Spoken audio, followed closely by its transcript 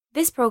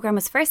This programme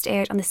was first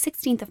aired on the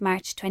 16th of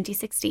March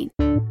 2016.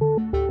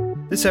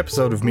 This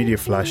episode of Media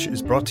Flash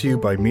is brought to you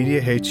by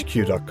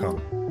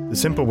MediaHQ.com, the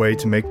simple way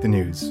to make the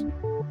news.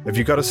 Have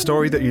you got a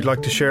story that you'd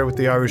like to share with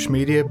the Irish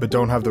media but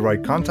don't have the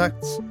right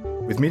contacts?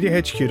 With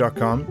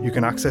MediaHQ.com, you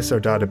can access our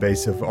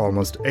database of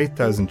almost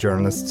 8,000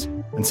 journalists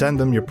and send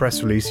them your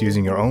press release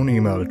using your own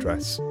email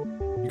address.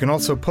 You can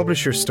also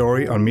publish your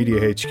story on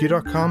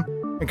MediaHQ.com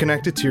and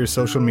connect it to your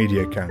social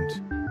media account.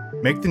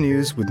 Make the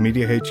news with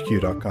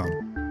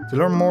MediaHQ.com. To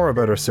learn more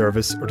about our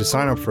service or to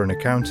sign up for an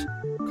account,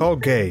 call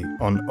Gay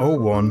on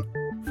 01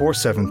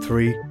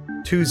 473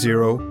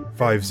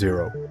 2050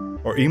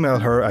 or email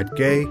her at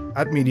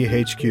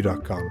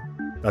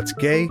gay@mediahq.com. That's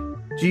gay,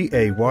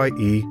 Gaye,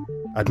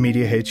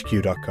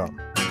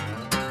 @mediahq.com.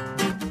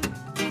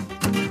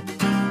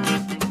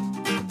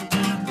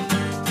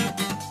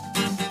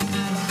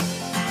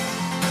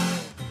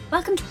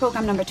 Welcome to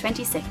programme number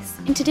 26.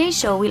 In today's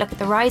show, we look at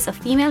the rise of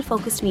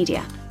female-focused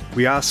media.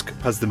 We ask,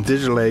 has the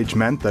digital age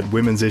meant that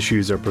women's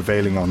issues are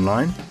prevailing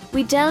online?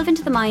 We delve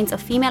into the minds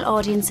of female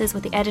audiences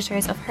with the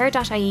editors of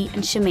Her.ie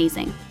and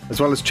Shamazing, as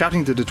well as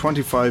chatting to the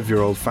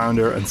 25-year-old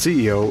founder and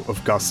CEO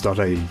of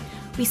Goss.ie.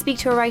 We speak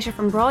to a writer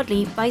from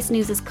Broadly, Vice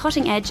News'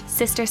 cutting-edge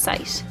sister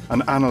site,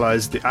 and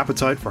analyse the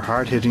appetite for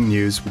hard-hitting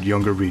news with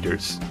younger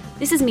readers.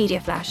 This is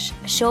Media Flash,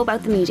 a show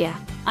about the media.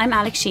 I'm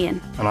Alex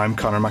Sheehan. And I'm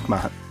Conor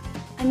McMahon.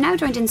 I'm now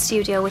joined in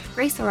studio with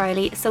Grace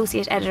O'Reilly,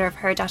 Associate Editor of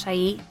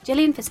Her.ie,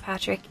 Gillian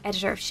Fitzpatrick,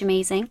 Editor of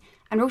Shamazing,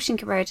 and Roisin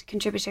Cabird,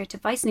 contributor to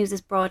Vice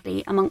News'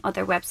 Broadly, among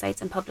other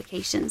websites and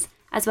publications,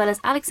 as well as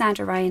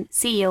Alexandra Ryan,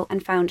 CEO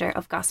and founder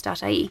of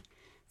Goss.ie.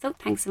 So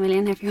thanks a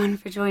million, everyone,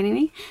 for joining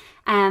me.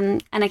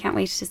 And I can't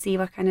wait to see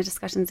what kind of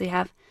discussions we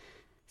have.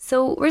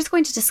 So we're just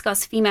going to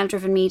discuss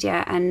female-driven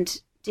media and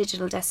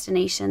digital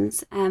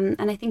destinations. And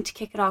I think to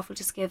kick it off, we'll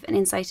just give an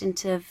insight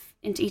into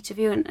each of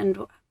you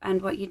and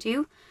what you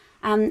do.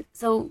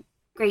 So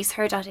Grace,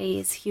 Her.ie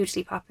is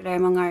hugely popular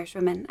among Irish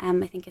women.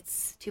 I think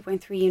it's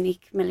 2.3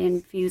 unique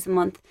million views a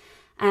month.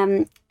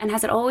 And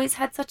has it always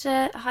had such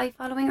a high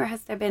following, or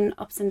has there been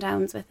ups and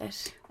downs with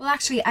it? Well,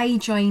 actually, I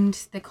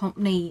joined the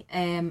company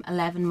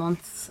 11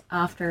 months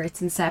after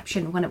its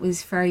inception, when it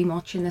was very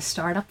much in the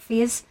startup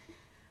phase.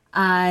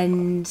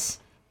 And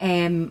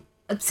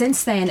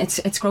since then,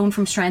 it's grown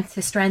from strength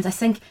to strength. I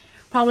think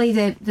probably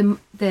the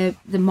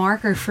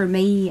marker for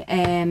me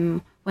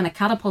when it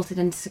catapulted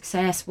into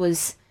success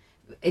was,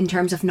 in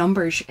terms of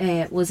numbers,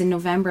 was in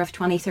November of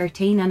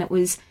 2013, and it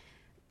was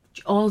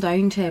all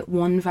down to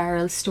one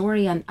viral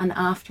story, and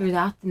after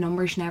that the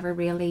numbers never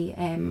really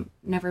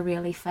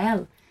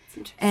fell.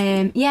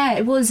 Yeah,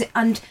 it was.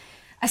 And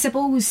I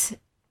suppose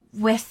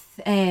with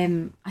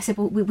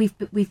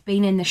we've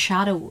been in the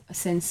shadow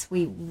since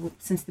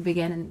the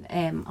beginning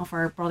of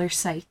our brother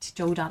site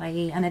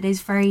Joe.ie, and it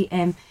is very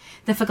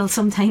difficult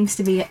sometimes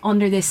to be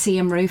under the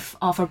same roof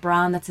of a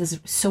brand that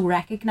is so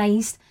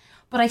recognised.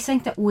 But I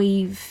think that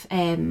we've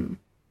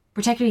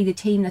particularly the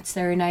team that's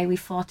there now, we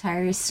fought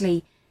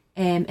tirelessly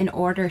in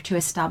order to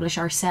establish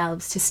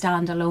ourselves to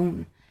stand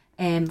alone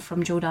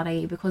from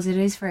Joe.ie, because it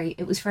was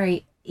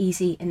very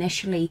easy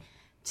initially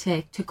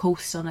to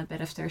coast on a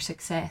bit of their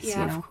success.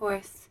 Yeah, of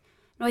course.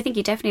 No, I think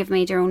you definitely have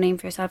made your own name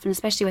for yourself, and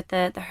especially with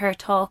the Her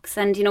Talks,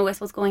 and I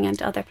suppose going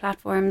into other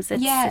platforms. In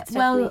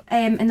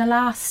the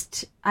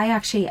last, I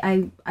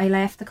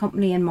left the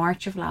company in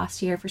March of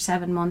last year for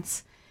 7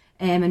 months.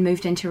 And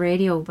moved into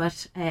radio,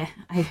 but I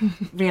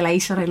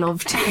realised that I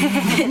loved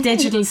the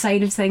digital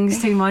side of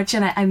things too much,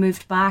 and I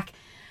moved back.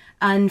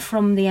 And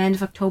from the end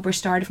of October,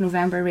 start of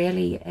November,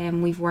 really,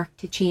 we've worked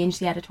to change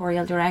the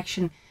editorial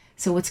direction.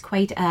 So it's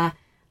quite I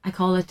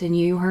call it the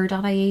new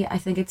Her.ie. I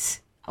think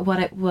it's how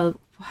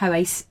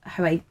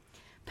I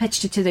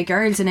pitched it to the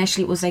girls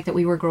initially. It was like that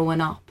we were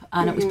growing up,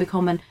 and it was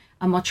becoming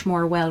a much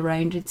more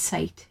well-rounded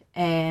site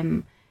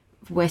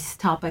with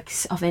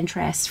topics of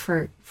interest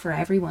for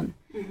everyone.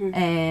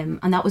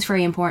 And that was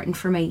very important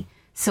for me.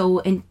 So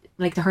in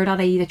like the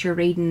Her.ie that you're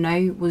reading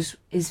now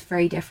is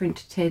very different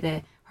to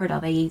the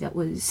Her.ie that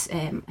was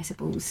I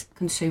suppose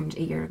consumed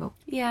a year ago.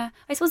 Yeah,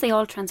 I suppose they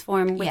all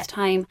transform with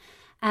time.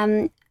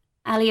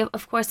 Ali,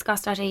 of course,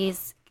 Goss.ie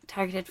is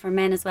targeted for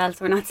men as well,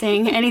 so we're not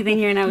saying anything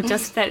here now,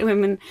 just that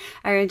women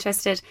are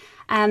interested.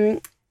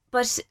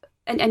 But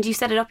you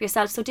set it up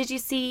yourself. So did you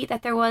see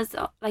that there was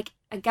like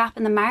a gap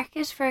in the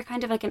market for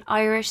kind of like an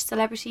Irish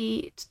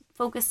celebrity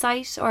focused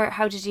site, or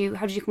how did you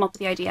come up with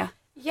the idea?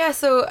 Yeah,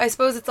 so I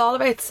suppose it's all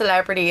about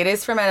celebrity. It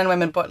is for men and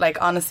women, but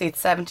like honestly, it's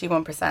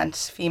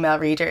 71% female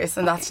readers,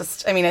 and that's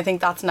just, I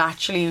think that's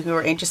naturally who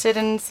are interested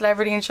in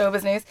celebrity and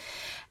showbiz news.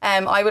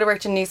 I would have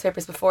worked in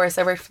newspapers before,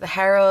 so I worked for the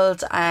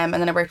Herald, and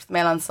then I worked for the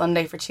Mail on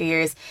Sunday for 2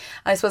 years.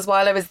 And I suppose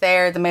while I was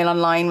there, the Mail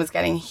Online was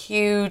getting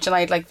huge, and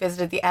I'd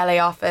visited the LA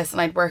office, and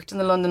I'd worked in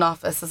the London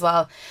office as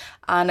well.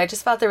 And I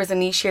just felt there was a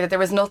niche here, that there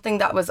was nothing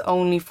that was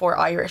only for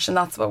Irish, and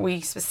that's what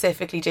we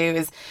specifically do.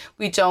 Is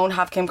we don't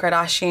have Kim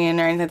Kardashian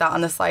or anything like that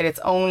on the site. It's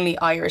only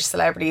Irish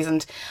celebrities,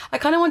 and I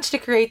kind of wanted to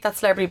create that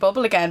celebrity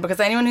bubble again, because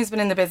anyone who's been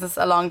in the business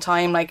a long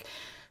time,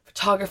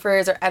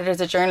 photographers or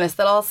editors or journalists,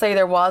 they'll all say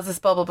there was this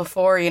bubble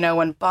before, you know,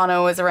 when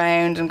Bono was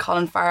around and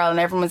Colin Farrell and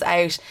everyone was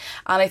out.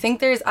 And I think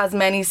there's as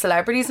many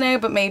celebrities now,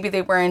 but maybe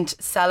they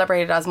weren't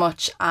celebrated as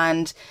much.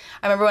 And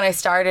I remember when I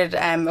started,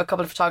 a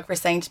couple of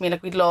photographers saying to me,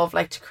 like, we'd love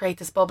like to create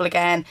this bubble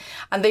again.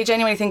 And they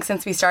genuinely think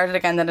since we started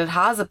again that it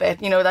has a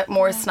bit, you know, that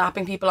more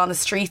snapping people on the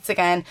streets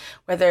again,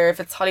 whether if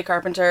it's Holly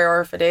Carpenter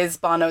or if it is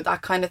Bono,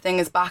 that kind of thing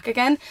is back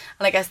again.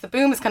 And I guess the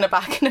boom is kind of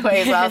back in a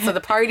way as well. So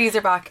the parties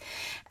are back.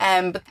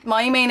 But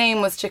my main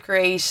aim was to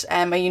create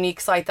a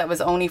unique site that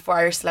was only for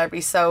Irish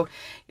celebrities. So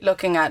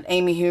looking at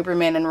Amy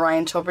Huberman and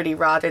Ryan Tubridy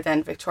rather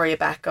than Victoria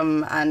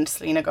Beckham and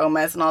Selena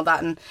Gomez and all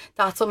that. And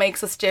that's what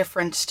makes us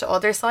different to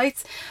other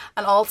sites.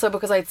 And also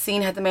because I'd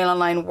seen how the Mail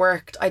Online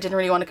worked, I didn't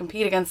really want to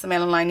compete against the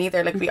Mail Online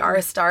either. Like, we are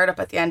a startup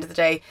at the end of the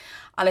day.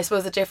 And I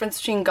suppose the difference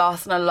between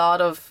Goss and a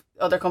lot of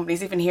other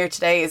companies, even here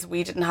today, is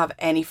we didn't have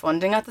any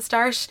funding at the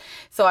start.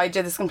 So I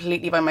did this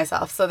completely by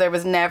myself. So there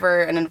was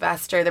never an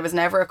investor, there was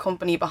never a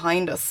company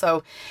behind us.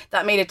 So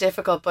that made it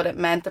difficult, but it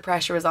meant the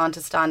pressure was on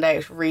to stand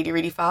out really,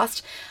 really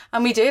fast.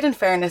 And we did, in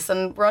fairness.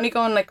 And we're only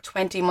going like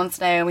 20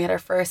 months now, and we had our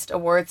first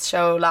awards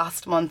show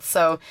last month.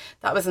 So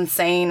that was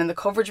insane. And the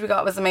coverage we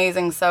got was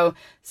amazing. So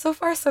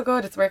far, so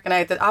good. It's working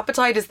out. The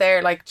appetite is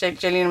there, like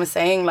Gillian was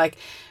saying, like,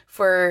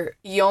 for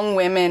young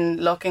women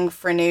looking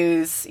for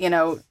news. You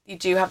know, you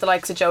do have the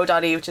likes of Joe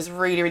Doddy, which is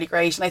really, really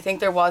great. And I think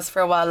there was for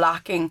a while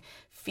lacking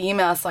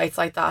female sites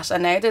like that.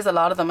 And now there's a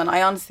lot of them. And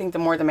I honestly think the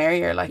more the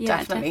merrier, like,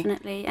 yeah,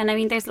 definitely. And I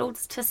mean, there's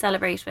loads to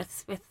celebrate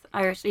with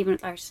Irish, even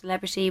with Irish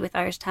celebrity, with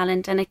Irish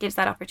talent. And it gives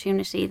that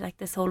opportunity, like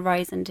this whole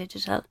rise in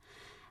digital.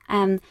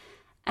 And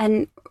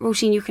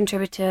Roisin, you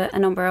contribute to a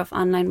number of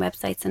online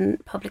websites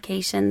and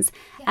publications,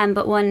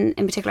 but one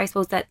in particular, I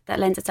suppose, that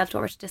lends itself to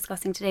what we're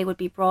discussing today would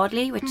be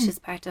Broadly, which is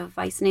part of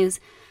Vice News.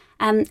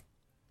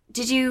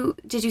 Did you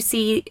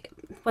see,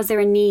 was there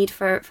a need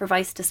for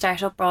Vice to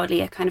start up Broadly,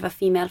 a kind of a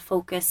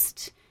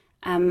female-focused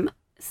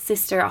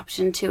sister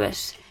option to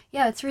it?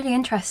 Yeah, it's really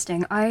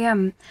interesting. I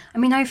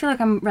mean, I feel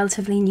like I'm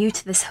relatively new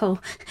to this whole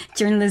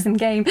journalism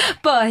game,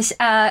 but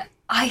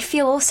I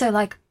feel also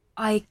like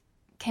I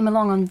came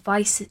along on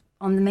Vice,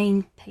 on the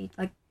main page,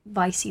 like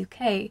Vice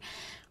UK.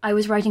 I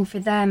was writing for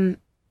them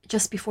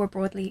just before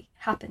Broadly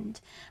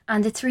happened.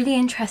 And it's really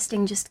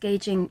interesting just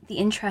gauging the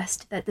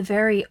interest that the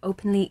very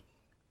openly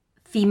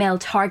female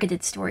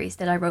targeted stories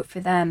that I wrote for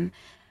them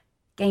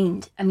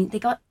gained. I mean, they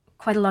got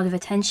quite a lot of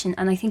attention,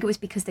 and I think it was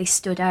because they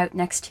stood out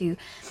next to,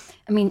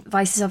 I mean,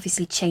 Vice is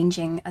obviously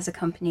changing as a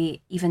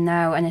company even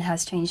now, and it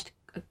has changed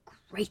a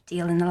great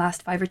deal in the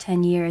last 5 or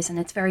 10 years, and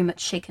it's very much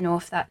shaken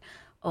off that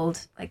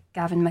old, like,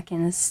 Gavin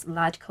McInnes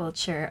lad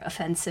culture,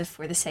 offensive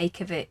for the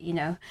sake of it, you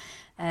know,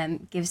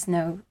 gives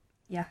no,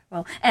 yeah,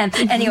 well,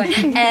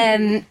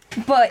 anyway,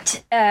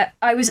 but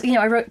I was, you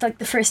know, I wrote like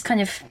the first kind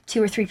of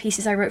 2 or 3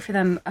 pieces I wrote for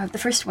them. The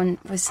first one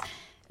was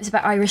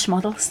about Irish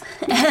models,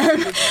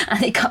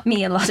 and it got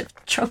me a lot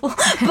of trouble,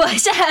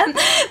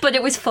 but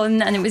it was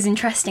fun and it was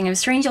interesting. It was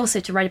strange also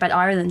to write about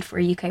Ireland for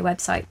a UK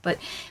website, but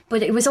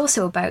it was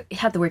also about, it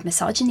had the word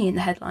misogyny in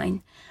the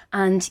headline.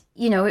 And,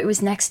 you know, it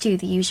was next to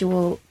the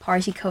usual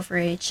party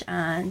coverage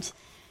and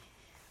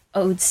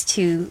odes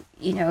to,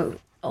 you know,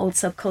 old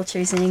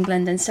subcultures in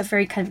England and stuff,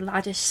 very kind of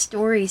laddish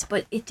stories,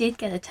 but it did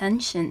get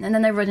attention. And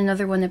then I wrote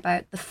another one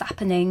about the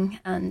fappening,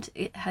 and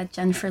it had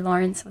Jennifer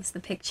Lawrence was the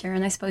picture,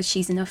 and I suppose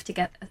she's enough to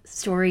get a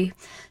story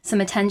some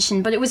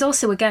attention. But it was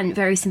also, again,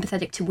 very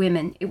sympathetic to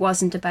women. It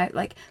wasn't about,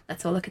 like,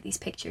 let's all look at these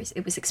pictures.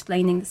 It was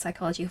explaining the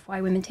psychology of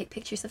why women take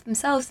pictures of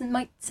themselves and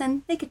might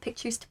send naked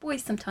pictures to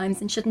boys sometimes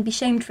and shouldn't be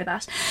shamed for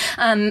that.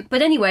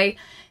 But anyway,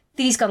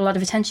 these got a lot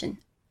of attention.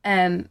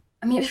 I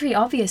mean, it was really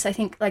obvious. I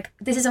think, like,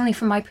 this is only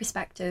from my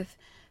perspective,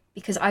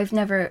 because I've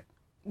never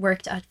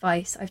worked at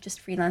Vice, I've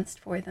just freelanced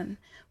for them.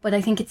 But I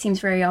think it seems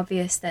very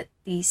obvious that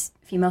these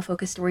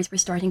female-focused stories were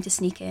starting to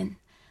sneak in,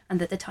 and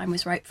that the time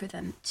was right for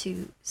them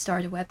to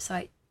start a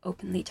website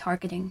openly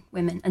targeting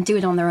women and do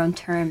it on their own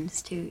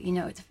terms too. You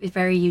know, it's a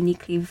very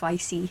uniquely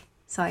Vicey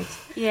site.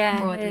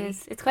 Yeah, Broadly. it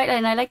is. It's quite,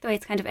 and I like the way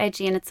it's kind of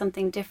edgy and it's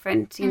something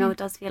different. You know, it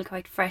does feel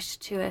quite fresh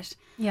to it.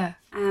 Yeah.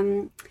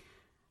 And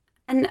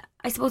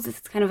I suppose this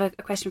is kind of a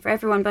question for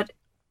everyone, but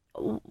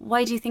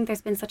why do you think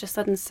there's been such a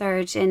sudden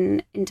surge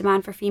in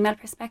demand for female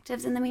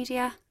perspectives in the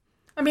media?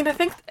 I mean, I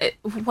think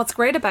what's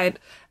great about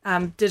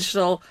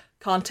digital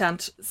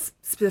content,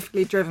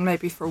 specifically driven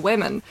maybe for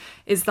women,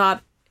 is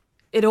that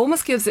it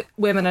almost gives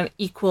women an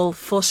equal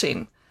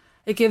footing.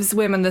 It gives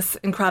women this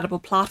incredible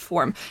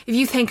platform. If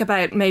you think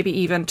about maybe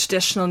even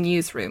traditional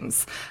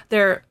newsrooms,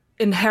 they're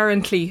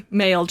inherently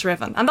male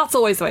driven, and that's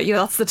always the way, you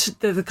know, that's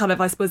the kind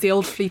of, I suppose, the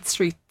old Fleet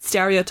Street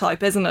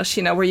stereotype, isn't it,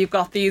 you know, where you've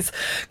got these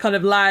kind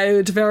of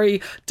loud,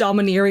 very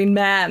domineering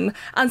men,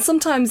 and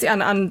sometimes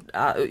and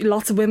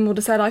lots of women would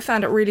have said, I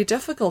found it really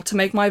difficult to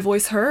make my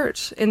voice heard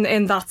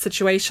in that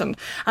situation.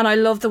 And I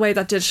love the way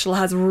that digital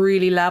has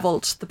really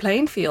levelled the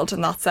playing field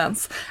in that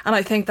sense, and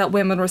I think that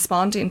women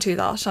responding to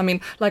that, I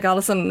mean, like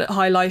Alison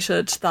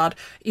highlighted that,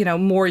 you know,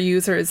 more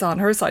users on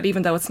her side,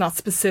 even though it's not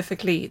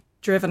specifically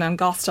driven and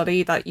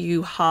goss.ie that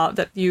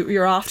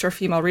you're after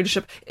female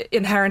readership,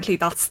 inherently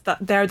that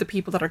they're the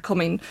people that are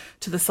coming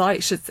to the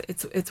site.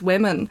 It's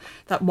women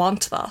that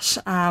want that,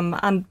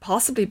 and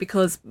possibly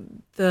because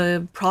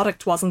the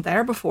product wasn't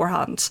there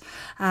beforehand,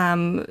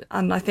 and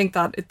I think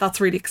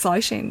that's really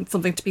exciting,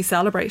 something to be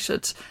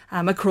celebrated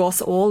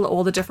across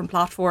all the different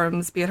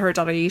platforms, be it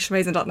her.ie,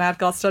 shemazing.net,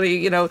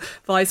 goss.ie,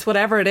 Vice,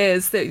 whatever it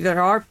is.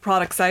 There are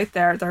products out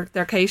there.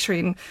 They're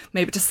catering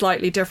maybe to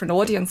slightly different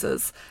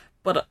audiences,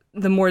 but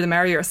the more the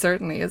merrier,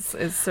 certainly is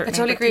certainly. I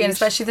totally agree, and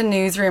especially the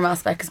newsroom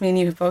aspect, because me and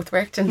you have both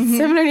worked in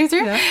similar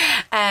newsroom.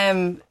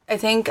 Yeah. I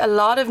think a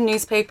lot of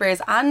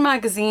newspapers and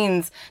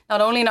magazines,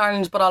 not only in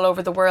Ireland but all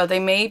over the world, they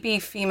may be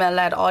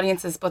female-led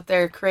audiences, but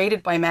they're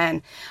created by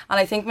men. And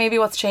I think maybe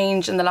what's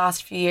changed in the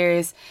last few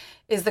years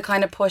is the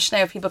kind of push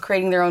now of people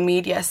creating their own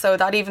media. So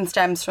that even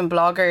stems from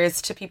bloggers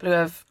to people who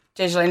have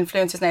digital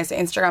influencers now, so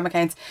Instagram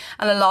accounts,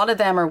 and a lot of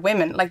them are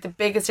women. Like the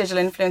biggest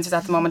digital influencers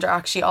at the moment are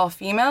actually all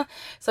female.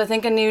 So I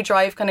think a new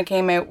drive kind of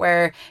came out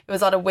where it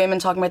was a lot of women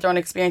talking about their own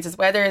experiences,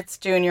 whether it's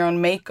doing your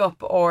own makeup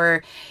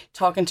or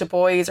talking to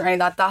boys or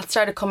any of that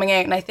started coming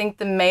out. And I think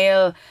the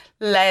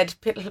male-led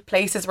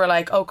places were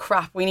like, oh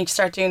crap, we need to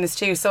start doing this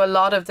too. So a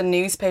lot of the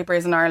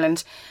newspapers in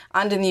Ireland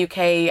and in the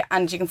UK,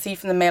 and you can see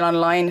from the Mail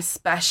Online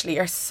especially,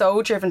 are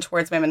so driven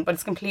towards women, but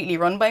it's completely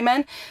run by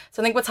men.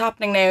 So I think what's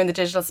happening now in the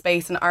digital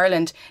space in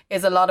Ireland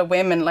is a lot of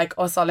women, like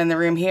us all in the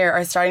room here,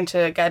 are starting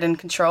to get in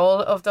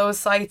control of those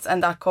sites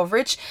and that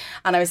coverage.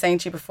 And I was saying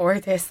to you before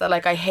this that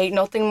I hate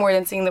nothing more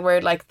than seeing the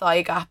word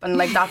thigh gap, and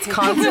that's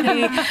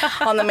constantly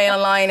on the Mail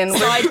Online and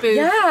side boob,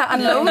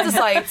 and loads of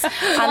sites.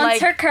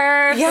 And her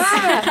curves.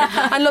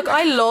 Yeah. And look,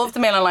 I love the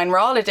Mail Online. We're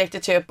all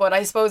addicted to it, but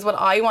I suppose what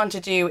I want to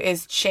do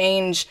is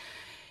change.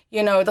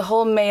 The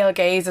whole male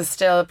gaze is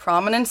still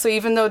prominent. So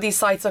even though these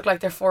sites look like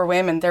they're for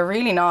women, they're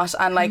really not.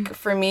 And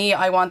for me,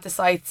 I want the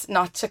sites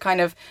not to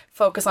kind of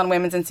focus on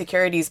women's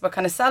insecurities, but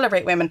kind of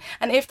celebrate women.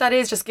 And if that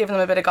is just giving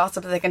them a bit of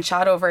gossip that they can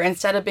chat over,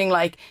 instead of being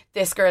like,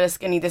 this girl is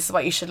skinny, this is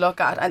what you should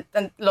look at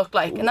and look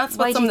like. And that's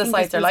what some of the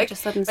sites are like.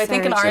 I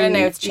think in Ireland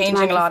now it's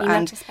changing a lot,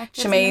 and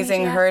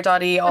Shemazing,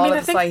 her.ie, all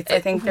of the sites, I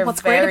think they're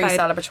very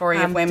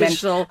celebratory of women.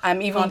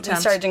 Even we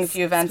started doing a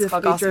few events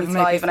called Gossip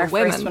Live, and our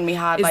first one we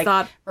had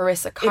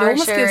Marissa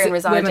Carter and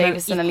Rosanna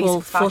Davison and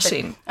Lisa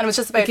Fitzpatrick, and it was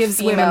just about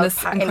female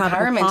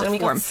empowerment, and we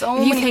got so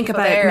many people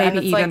there. Maybe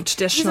and even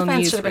traditional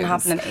news should have been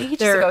happening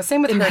ages ago.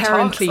 Same with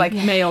inherently her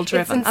talks, male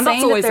driven, and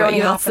that's always what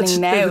you have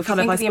now. Kind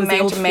of, I the suppose,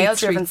 amount of male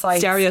driven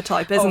sites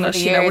stereotype, isn't it?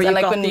 Where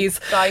you've got these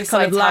guys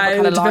kind of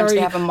loud, very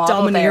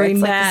domineering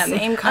men, the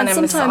same kind of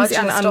misogyny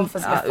stuff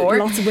as before.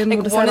 Lots of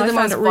women one of the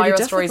most viral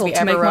stories we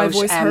ever wrote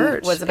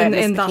was about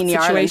Miss Bikini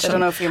Ireland. I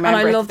don't know if you remember.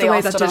 And I love the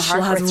way that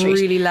digital has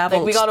really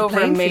leveled. We got over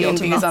 1 million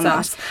views on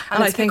that,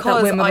 and I think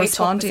that women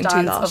responding to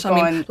that.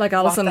 I mean, like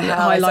Alison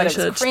highlighted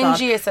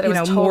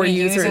that more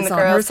users on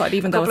her side,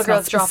 even though it's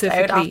not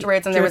specifically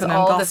afterwards, and there was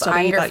all this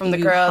anger from the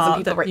girls,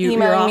 and people were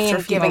emailing me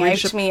and giving out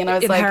to me, and I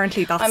was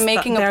like, I'm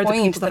making a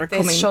point that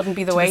this shouldn't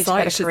be the way to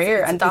get a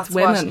career, and that's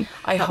what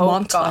I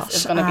hope Goss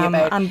is going to be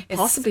about,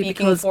 is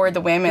speaking for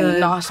the women,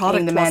 not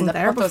being the men that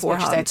put those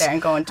pictures out there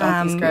and going,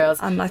 don't these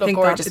girls look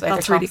gorgeous with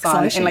their tops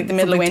on in the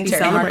middle of winter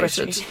in Harper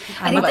Street.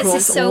 I think this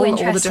is so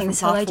interesting,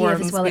 this whole idea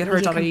as well,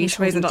 her.ie,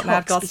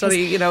 shemazing.net,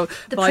 goss.ie,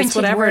 Vice,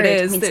 whatever it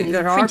is,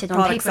 there are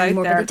products out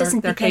there, but it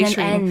doesn't they're begin and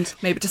catering end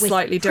maybe to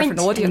slightly different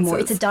audiences.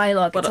 It's a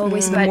dialogue. It's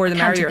always about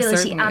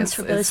accountability,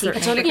 answerability.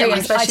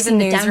 I've seen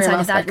the downside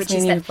of that, which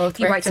is that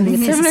you write something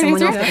that pisses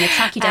someone off, they're going to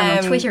track you down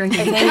on Twitter and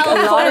give you hell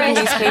for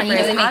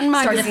it, and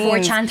start a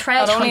 4chan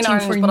thread hunting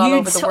for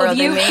nudes of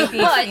you.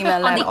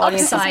 But on the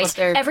upside,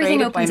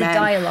 everything opens a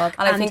dialogue.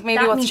 And I think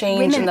maybe what's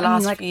changed in the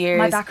last few years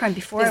my background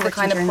before is the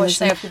kind of push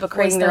now of people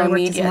creating their own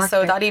media.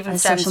 So that even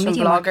stems from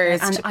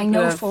bloggers, and I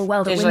know full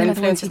well that women are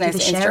going to do the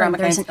sharing.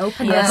 There's an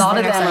openness. A lot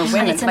of them are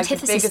women. It's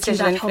antithesis to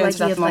that whole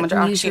idea of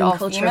newsroom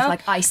culture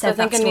of I said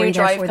that story,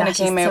 therefore that is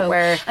so.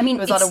 I mean,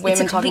 it's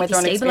a completely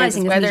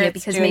stabilising of media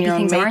because maybe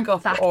things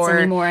aren't facts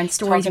anymore and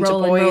stories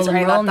roll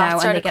now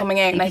and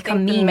they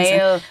become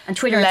memes, and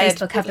Twitter and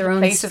Facebook have their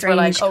own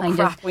strange kind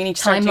of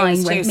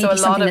timeline where maybe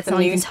something that's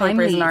not even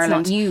timely, it's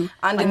not new,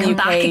 and come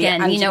back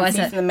again,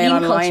 as a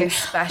meme culture.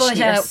 But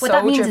what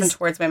that means is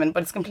towards women,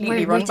 but it's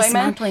completely run by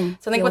men.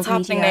 So I think what's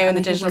happening now in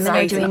the digital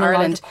space in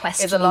Ireland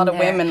is a lot of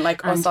women,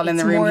 like us all in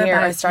the room here,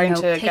 are starting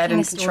to get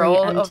in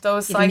control of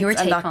those sites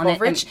and that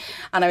coverage.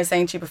 And I was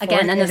saying to you before,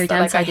 again, another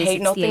downside I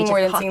hate nothing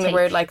more than seeing the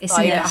word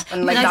thigh gap,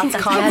 and that's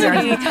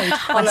constantly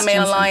on the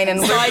Mail Online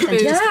and side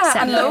boobs,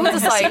 and loads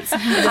of sites,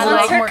 and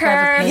her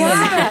curves.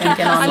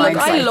 And look,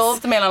 I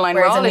love the Mail Online.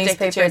 We're all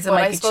addicted to it, but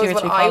I suppose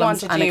what I want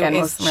to do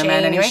is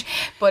change.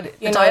 But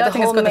the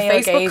whole the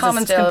Facebook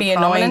comments can be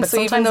annoying, so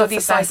even though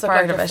these sites look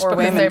like they're for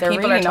women,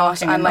 people are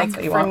talking, and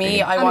for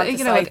me, I want the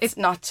sites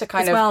not to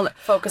kind of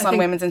focus on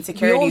women's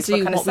insecurities, celebrities,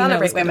 do but kind of what we know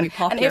celebrate is gonna women. be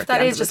popular And if at the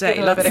that end is of just the day.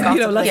 giving a little bit of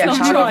gossip, Let's yeah, not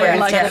chat try over and it,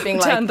 like instead of being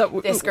pretend like,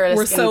 that this girl is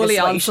we're skinny, solely this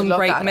is what on you some should look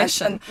great at,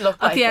 mission. and look At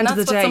the like. end And of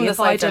the that's what some day, of if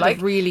the I sites are did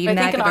like. a really I think in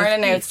negative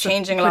Ireland now piece it's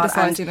changing a lot, and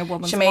criticising a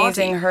woman's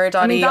Shemazing,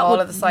 body, Her.ie, all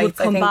of the sites,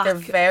 I come think they're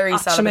back very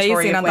at celebratory Shemazing,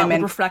 of and that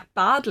women. would reflect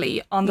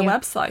badly on the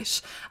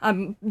website.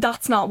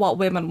 That's not what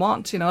women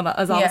want,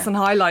 as Yeah. Alison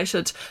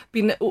highlighted.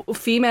 Being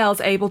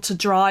females able to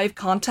drive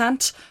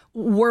content,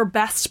 we're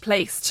best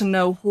placed to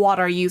know what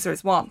our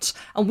users want,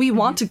 and we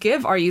want to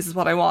give our users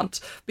what I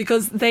want,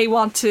 because they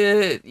want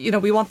to,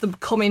 we want them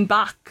coming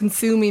back,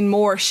 consuming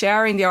more,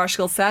 sharing the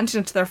article,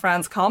 sending it to their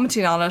friends,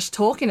 commenting on it,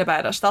 talking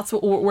about it. That's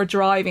what we're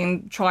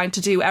trying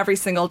to do every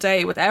single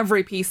day with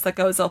every piece that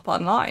goes up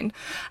online.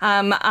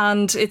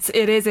 And it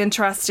is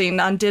interesting,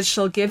 and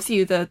digital gives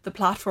you the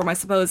platform, I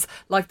suppose,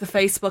 like the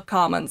Facebook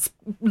comments.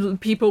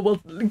 People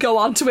will go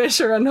on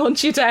Twitter and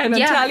hunt you down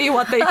and tell you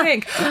what they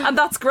think, and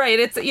that's great.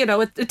 It's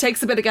it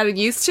takes a bit of getting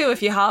used to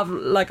if you have,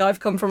 like, I've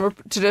come from a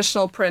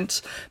traditional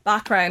print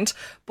background,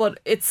 but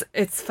it's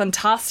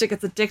fantastic.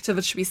 It's addictive.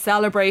 It should be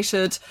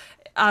celebrated.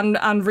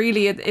 And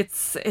really,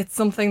 it's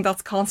something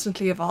that's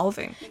constantly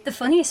evolving. The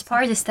funniest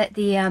part is that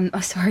the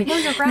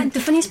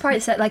the funniest part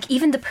is that, like,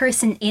 even the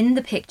person in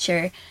the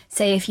picture,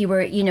 say if you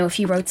were, if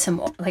you wrote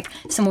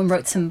someone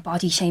wrote some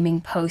body shaming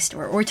post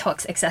or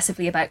talks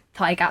excessively about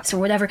thigh gaps or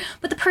whatever,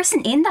 but the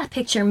person in that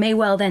picture may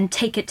well then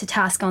take it to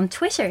task on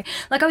Twitter.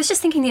 Like, I was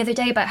just thinking the other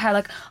day about how,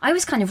 like, I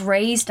was kind of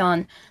raised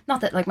on, not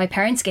that like my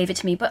parents gave it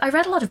to me, but I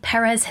read a lot of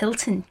Perez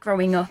Hilton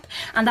growing up,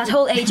 and that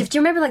whole age of, do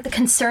you remember like the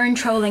concern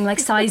trolling, like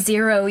size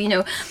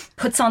 0,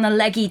 puts on a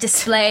leggy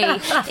display,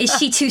 is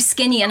she too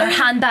skinny, and her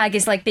handbag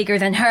is like bigger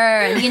than her,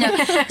 and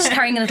she's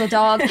carrying a little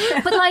dog.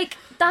 But like,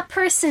 that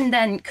person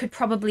then could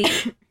probably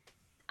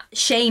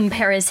shame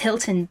Perez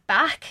Hilton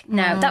back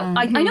now. That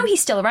I know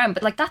he's still around,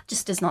 but like, that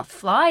just does not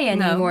fly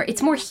anymore.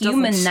 It's more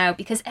human now,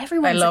 because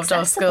everyone's I loved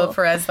old accessible. school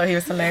Perez, though. He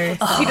was hilarious.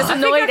 He just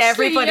annoyed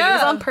everybody. It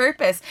was on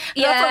purpose.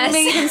 And that's what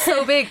made him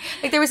so big.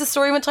 Like, there was a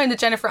story one time that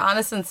Jennifer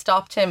Aniston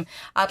stopped him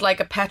at like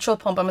a petrol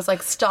pump and was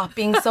like, stop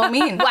being so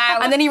mean. Wow.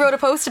 And then he wrote a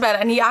post about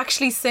it, and he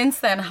actually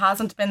since then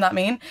hasn't been that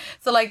mean.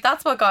 So like,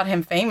 that's what got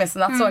him famous,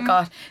 and that's what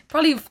got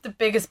probably the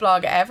biggest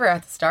blog ever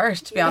at the start,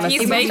 to be honest.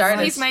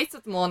 He's mates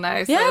with them all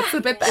now, so Yeah, it's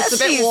a bit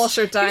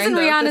watered down. He was in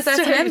though. Rihanna's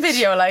S&M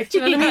video, like, do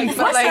you know what I mean?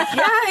 But like,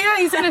 yeah,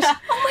 he's in it.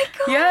 Oh my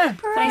god. Yeah.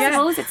 But I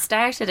suppose it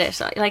started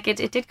it. Like,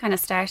 it did kind of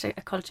start a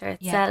culture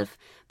itself.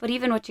 But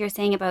even what you're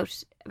saying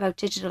about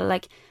digital,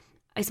 like,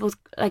 I suppose,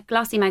 like,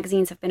 glossy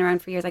magazines have been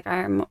around for years. Like,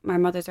 our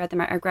mothers read them,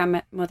 our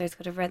grandmothers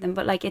could have read them.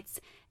 But like, it's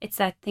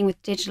that thing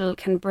with digital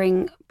can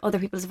bring other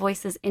people's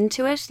voices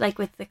into it, like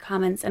with the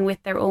comments and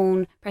with their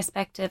own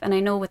perspective. And I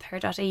know with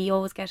Her.ie, you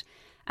always get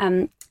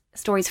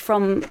stories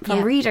from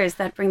readers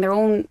that bring their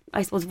own,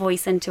 I suppose,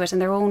 voice into it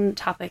and their own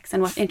topics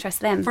and what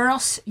interests them. For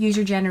us,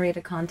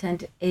 user-generated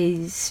content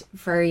is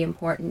very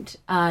important,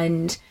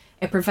 and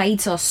it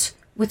provides us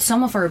with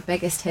some of our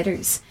biggest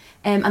hitters.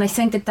 And I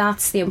think that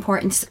that's the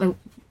importance,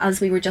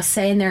 as we were just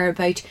saying there,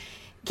 about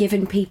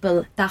giving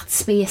people that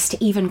space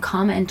to even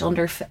comment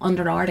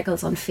under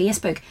articles on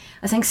Facebook.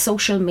 I think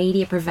social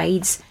media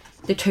provides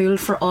the tool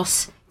for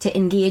us to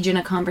engage in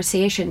a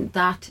conversation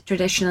that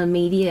traditional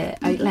media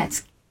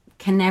outlets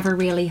can never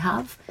really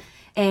have.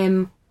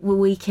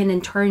 We can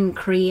in turn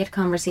create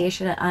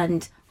conversation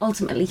and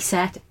ultimately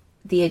set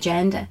the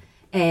agenda,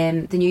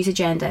 the news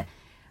agenda,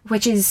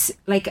 which is,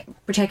 like,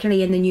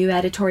 particularly in the new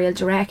editorial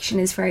direction,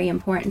 is very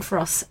important for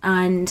us.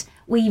 And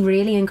we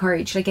really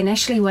encourage, like,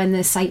 initially when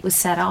the site was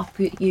set up,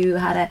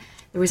 there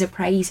was a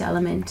prize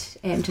element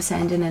to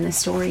send in a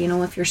story.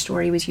 If your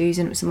story was used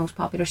and it was the most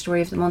popular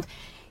story of the month,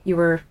 you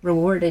were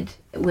rewarded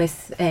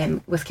with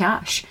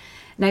cash.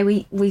 Now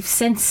we've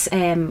since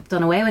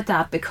done away with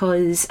that,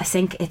 because I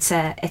think it's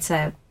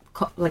a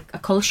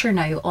culture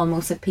now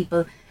almost, that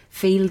people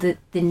feel the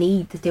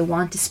need that they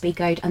want to speak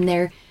out, and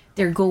they're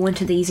going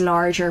to these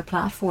larger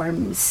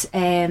platforms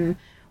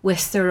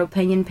with their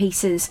opinion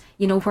pieces.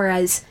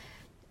 Whereas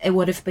it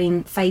would have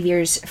been 5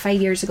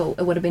 years ago,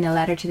 it would have been a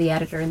letter to the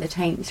editor in the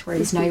Times,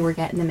 whereas now we're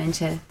getting them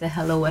into the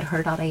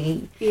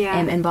hello@her.ie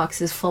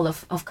inboxes full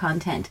of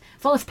content,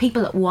 full of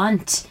people that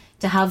want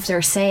to have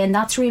their say, and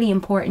that's really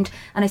important.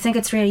 And I think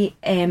it's really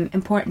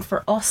important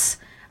for us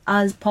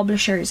as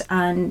publishers,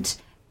 and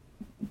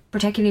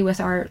particularly with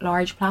our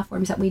large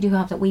platforms that we do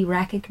have, that we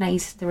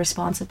recognise the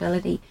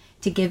responsibility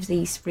to give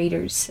these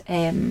readers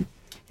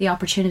the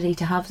opportunity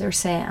to have their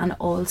say, and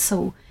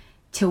also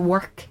to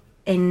work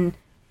in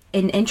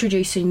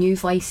introducing new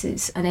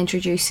voices and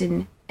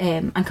introducing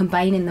and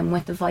combining them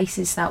with the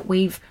voices that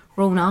we've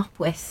grown up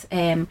with.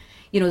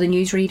 The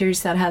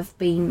newsreaders that have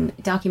been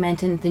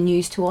documenting the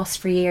news to us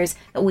for years,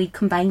 that we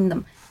combine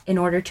them in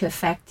order to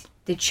affect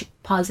the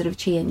positive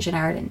change in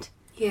Ireland.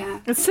 Yeah,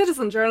 it's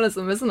citizen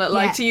journalism, isn't it?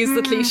 Like, to use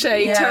the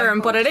cliche term,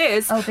 but it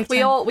is.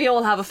 We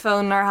all have a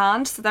phone in our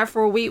hand, so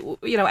therefore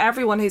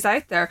everyone who's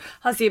out there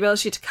has the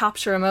ability to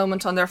capture a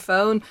moment on their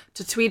phone,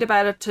 to tweet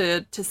about it,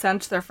 to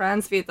send to their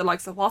friends via the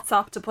likes of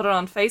WhatsApp, to put it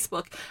on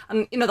Facebook,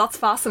 and that's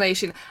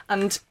fascinating.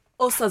 And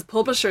us as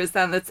publishers,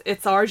 then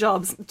it's our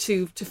jobs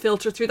to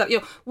filter through that.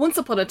 Once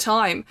upon a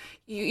time,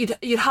 you'd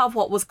have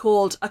what was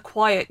called a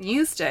quiet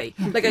news day,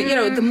 like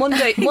the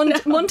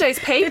Monday's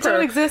paper. It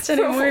don't exist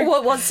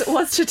anymore.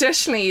 Was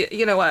traditionally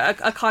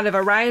a kind of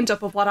a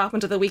roundup of what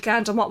happened at the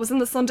weekend and what was in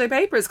the Sunday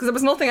papers, because there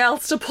was nothing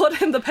else to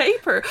put in the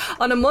paper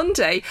on a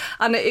Monday,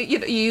 and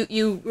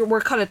you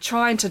were kind of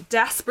trying to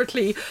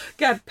desperately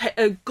get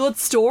good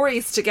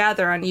stories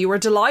together, and you were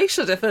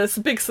delighted if a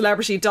big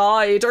celebrity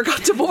died or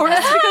got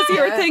divorced because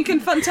you were thinking,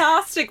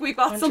 fantastic, we've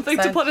got 100%. Something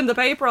to put in the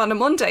paper on a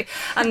Monday.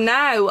 And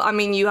now, I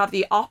mean, you have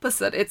the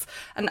opposite. It's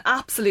an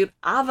absolute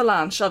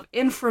avalanche of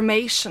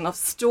information, of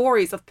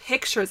stories, of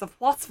pictures, of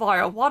what's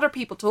viral, what are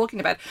people talking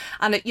about,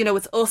 and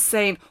it's us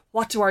saying,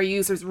 what do our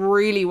users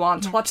really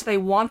want? What do they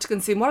want to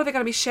consume? What are they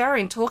going to be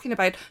sharing, talking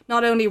about,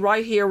 not only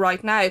right here,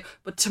 right now,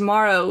 but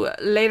tomorrow,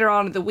 later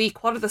on in the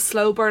week? What are the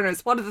slow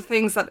burners? What are the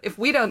things that if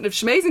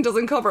Shemazing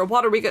doesn't cover,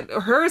 what are we going?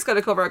 Her's going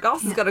to cover,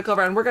 Goss is going to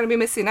cover, and we're going to be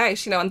missing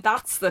out. And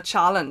that's the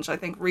challenge, I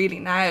think, really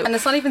now. And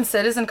it's not even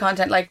citizen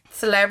content. Like,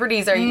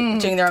 celebrities are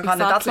doing their own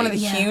content. That's one of the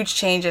huge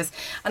changes,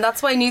 and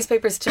that's why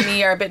newspapers to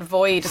me are a bit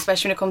void,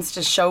 especially when it comes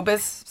to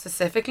showbiz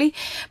specifically.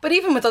 But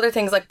even with other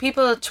things, like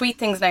people tweet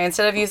things now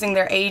instead of using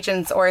their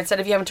agents, or instead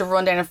of you having to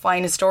run down and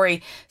find a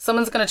story,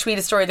 someone's going to tweet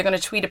a story, they're going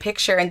to tweet a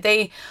picture, and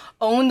they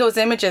own those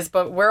images,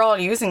 but we're all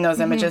using those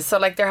images. So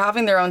like, they're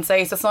having their own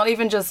say. So it's not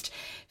even just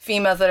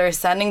females that are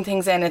sending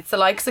things in. It's the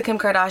likes of Kim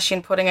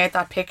Kardashian putting out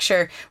that picture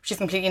where she's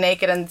completely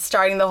naked and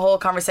starting the whole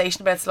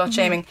conversation about slut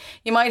shaming.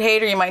 You might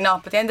hate her, you might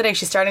not, but at the end of the day,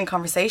 she's starting a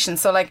conversation.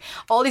 So like,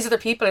 all these other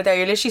people are there,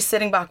 you're literally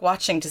sitting back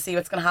watching to see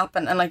what's going to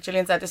happen. And like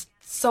Gillian said, there's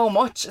so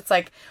much. It's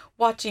like,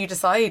 what do you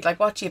decide? Like,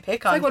 what do you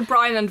pick on? It's like when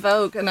Brian and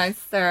Vogue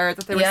announced that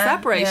they were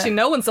separating.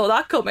 No one saw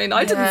that coming.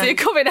 I didn't see it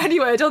coming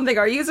anyway. I don't think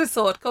our users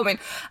saw it coming.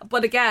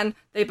 But again,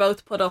 they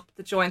both put up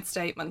the joint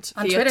statement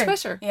on via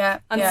Twitter.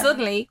 And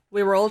suddenly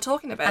we were all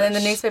talking about it. And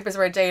then the newspapers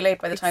were a day late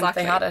by the time that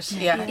they had it.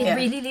 It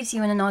really leaves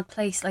you in an odd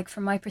place, like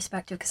from my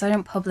perspective, because I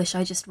don't publish,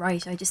 I just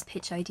write, I just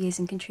pitch ideas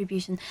and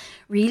contribute. And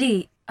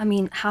really, I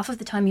mean, half of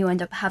the time you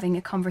end up having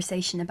a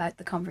conversation about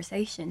the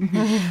conversation.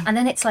 And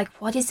then it's like,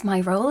 what is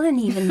my role in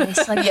even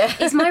this?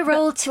 Like, is my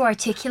role to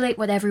articulate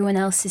what everyone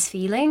else is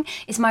feeling?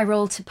 Is my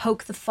role to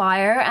poke the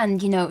fire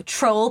and,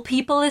 troll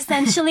people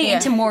essentially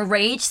into more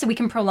rage so we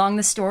can prolong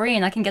the story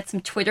and I can get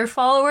some Twitter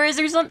followers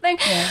or something?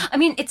 I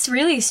mean, it's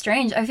really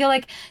strange. I feel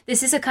like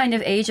this is a kind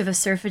of age of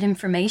assertive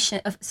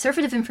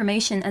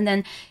information, and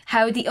then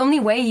how the only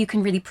way you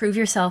can really prove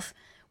yourself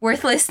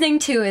worth listening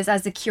to is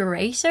as a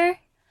curator.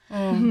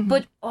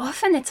 But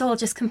often it's all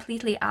just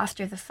completely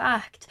after the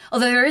fact.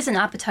 Although there is an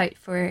appetite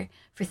for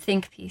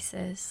think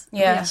pieces.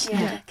 Which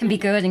can be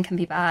good and can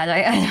be bad.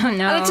 I don't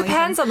know. And it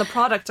depends on the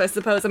product, I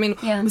suppose. I mean,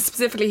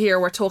 specifically here,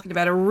 we're talking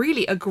about a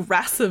really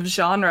aggressive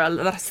genre.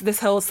 That's this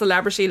whole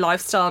celebrity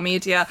lifestyle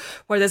media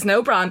where there's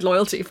no brand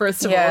loyalty,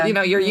 first of all.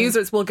 Your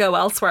users will go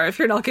elsewhere if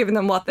you're not giving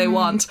them what they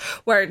want.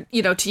 Where,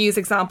 to use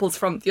examples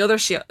from the other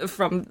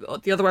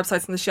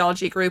websites in the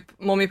Sheology group,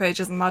 Mummy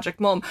Pages and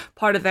Magic Mum,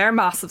 part of their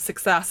massive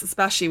success,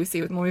 especially we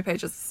see with Mummy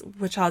Pages,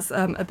 which has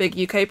a big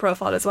UK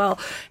profile as well,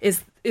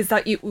 is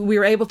that we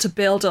were able to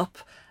build up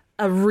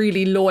a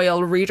really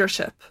loyal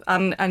readership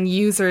and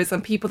users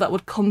and people that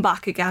would come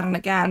back again and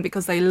again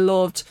because they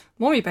loved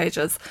Mummy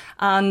Pages.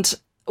 And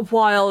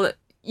while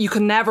you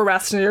can never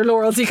rest on your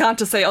laurels, you can't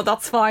just say, oh,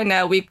 that's fine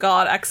now, we've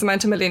got X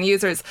amount of million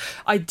users.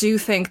 I do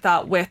think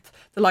that with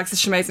the likes of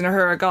Shemazing or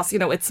Her or Goss,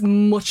 it's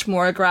much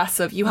more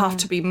aggressive. You have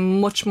to be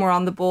much more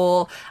on the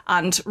ball,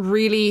 and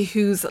really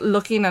who's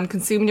looking and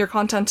consuming your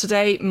content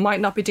today might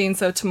not be doing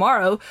so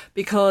tomorrow,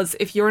 because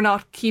if you're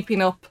not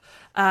keeping up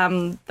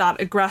that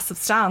aggressive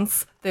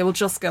stance, they will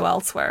just go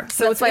elsewhere.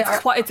 So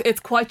it's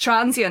quite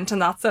transient in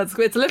that sense.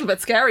 It's a little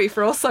bit scary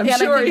for us, I'm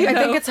sure. I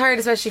think it's hard,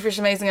 especially for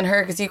Shemazing and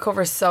Her, because you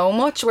cover so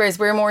much, whereas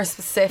we're more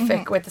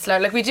specific with the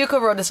celebrity. Like, we do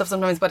cover other stuff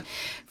sometimes, but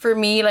for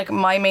me, like,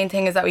 my main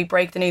thing is that we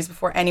break the news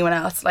before anyone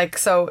else. Like,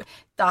 so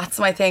that's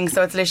my thing.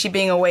 So it's literally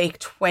being awake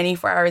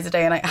 24 hours a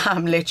day, and I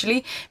am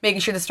literally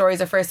making sure the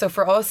stories are first. So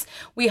for us,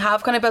 we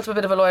have kind of built up a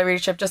bit of a loyal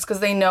readership just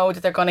because they know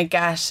that they're going to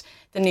get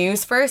the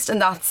news first,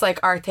 and that's like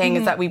our thing,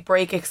 is that we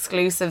break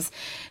exclusives.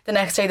 The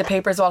next day the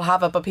papers all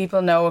have it, but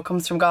people know it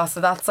comes from Goss,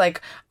 so that's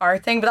like our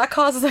thing. But that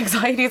causes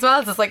anxiety as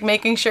well. So it's like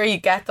making sure you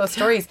get those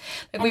stories,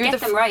 like, and get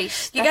them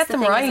right. You get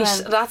them right.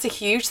 Well. That's a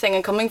huge thing.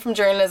 And coming from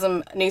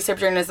journalism,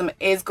 newspaper journalism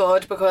is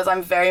good, because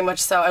I'm very much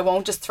so, I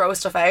won't just throw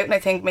stuff out, and I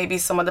think maybe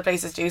some other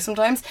places do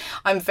sometimes.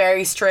 I'm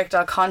very strict.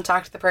 I'll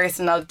contact the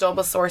person, I'll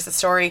double source a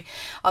story,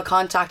 I'll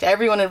contact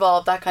everyone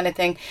involved, that kind of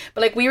thing.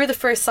 But like, we were the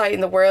first site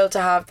in the world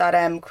to have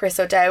that Chris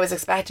O'Dowd was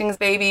expecting his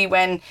baby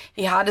when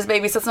he had his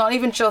baby. So it's not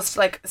even just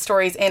like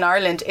stories in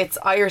Ireland, it's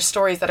Irish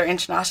stories that are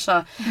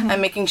international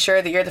and making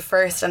sure that you're the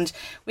first. And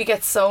we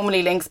get so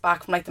many links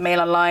back from like the Mail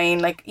Online,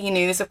 like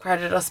E-News have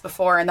credited us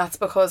before, and that's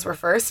because we're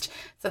first.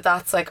 So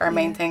that's like our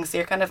main thing. So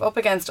you're kind of up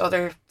against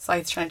other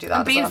sites trying to do that.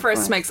 And being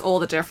first makes all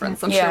the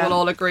difference. I'm sure we'll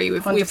all agree.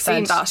 We've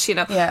seen that. You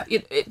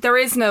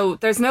know,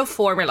 there's no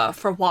formula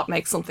for what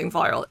makes something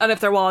viral. And if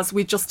there was,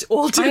 we just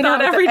all do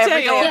that every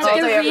day.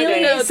 There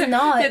really is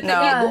not.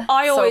 No,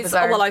 I always. So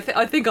bizarre. Well, I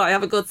think I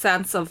have a good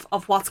sense of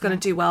what's going to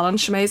do well on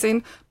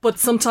Shamazing, but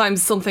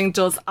sometimes something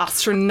does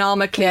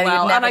astronomically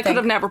well, and I could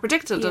have never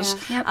predicted it.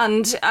 Yep.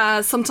 And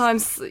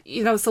sometimes,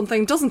 you know,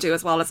 something doesn't do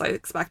as well as I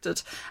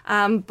expected.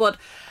 But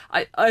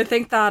I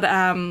think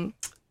that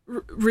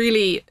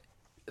really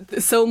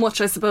so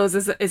much, I suppose,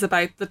 is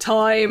about the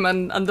time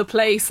and the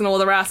place and all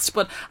the rest.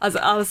 But as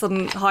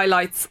Alison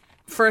highlights,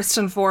 first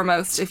and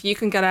foremost, if you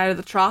can get out of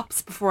the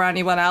traps before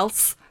anyone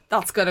else,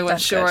 that's going to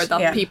ensure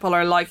that people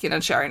are liking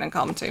and sharing and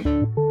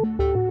commenting.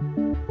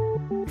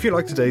 If you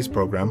like today's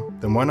programme,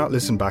 then why not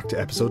listen back to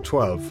episode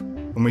 12,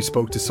 when we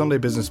spoke to Sunday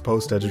Business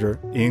Post editor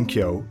Ian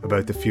Keogh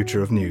about the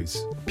future of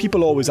news.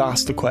 People always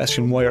ask the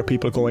question, why are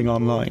people going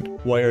online?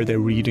 Why are they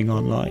reading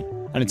online?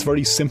 And it's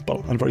very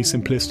simple and very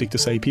simplistic to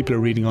say people are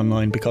reading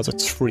online because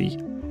it's free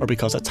or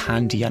because it's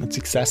handy and it's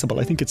accessible.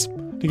 I think it's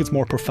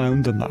more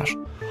profound than that.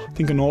 I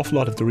think an awful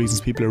lot of the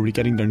reasons people are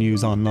getting their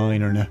news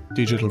online or in a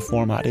digital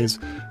format is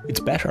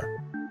it's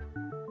better.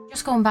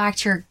 Just going back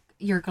to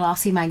your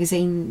glossy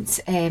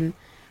magazines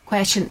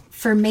question,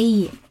 for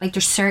me, like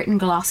there's certain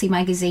glossy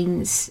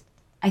magazines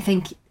I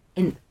think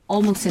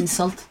almost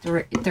insult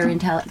their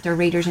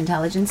readers'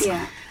 intelligence,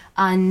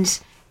 and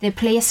they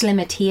place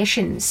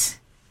limitations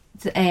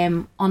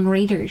on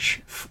readers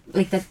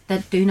like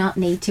that do not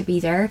need to be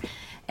there,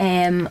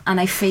 and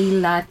I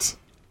feel that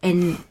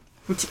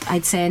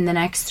I'd say in the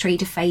next 3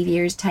 to 5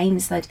 years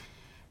times, that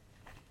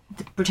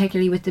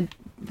particularly with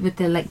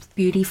the like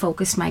beauty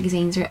focused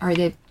magazines or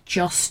the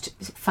just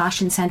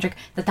fashion centric,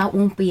 that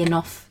won't be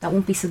enough, that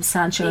won't be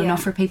substantial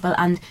enough for people,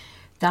 and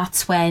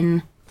that's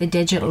when the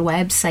digital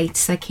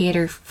websites that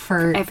cater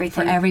for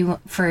everything, for everyone,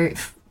 for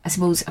I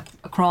suppose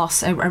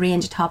across a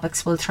range of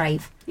topics will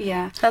thrive.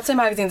 Yeah, that's why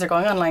magazines are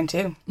going online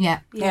too. Yeah.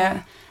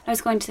 I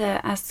was going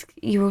to ask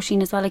you,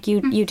 Roisin, as well, like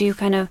you do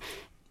kind of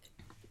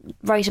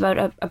write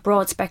about a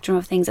broad spectrum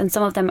of things, and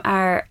some of them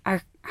are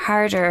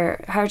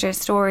harder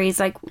stories.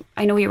 Like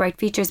I know you write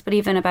features, but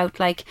even about,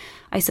 like,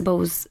 I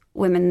suppose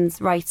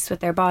women's rights with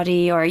their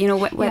body, or you know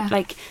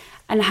like,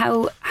 and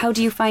how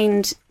do you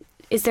find,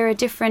 is there a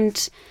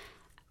different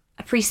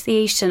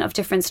appreciation of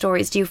different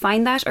stories? Do you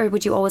find that, or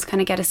would you always kind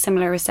of get a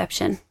similar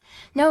reception?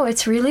 No,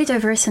 it's really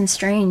diverse and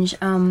strange.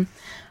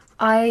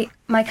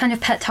 My kind of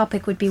pet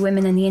topic would be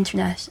women and the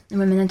internet and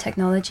women and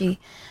technology.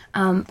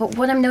 But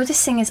what I'm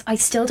noticing is I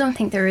still don't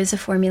think there is a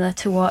formula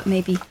to what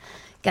maybe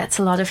gets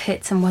a lot of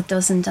hits and what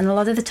doesn't. And a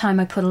lot of the time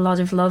I put a lot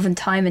of love and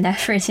time and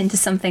effort into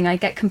something. I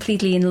get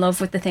completely in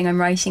love with the thing I'm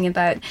writing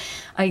about.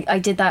 I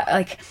did that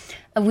like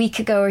a week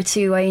ago or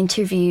two. I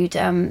interviewed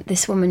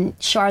this woman,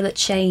 Charlotte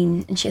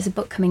Shane, and she has a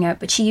book coming out,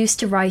 but she used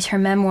to write her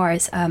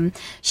memoirs.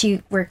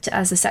 She worked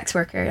as a sex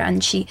worker,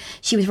 and she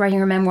was writing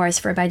her memoirs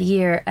for about a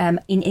year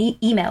in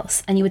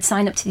emails, and you would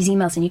sign up to these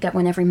emails and you get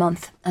one every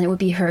month, and it would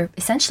be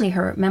essentially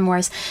her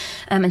memoirs,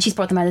 and she's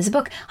brought them out as a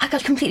book. I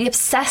got completely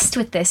obsessed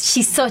with this.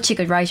 She's such a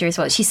good writer as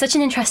well. She's such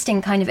an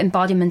interesting kind of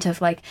embodiment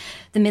of like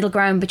the middle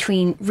ground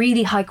between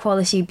really high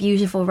quality,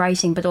 beautiful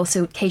writing, but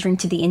also catering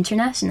to the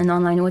internet and an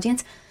online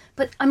audience.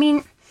 But I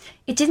mean,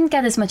 it didn't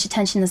get as much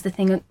attention as the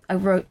thing I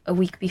wrote a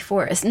week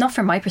before. It's not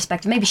from my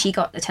perspective. Maybe she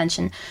got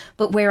attention,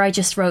 but where I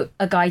just wrote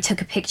a guy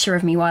took a picture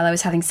of me while I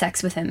was having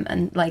sex with him,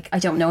 and like, I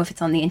don't know if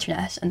it's on the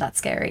internet, and that's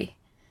scary.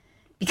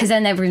 Because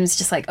then everyone's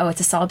just like, oh, it's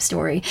a sob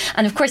story.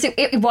 And of course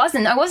it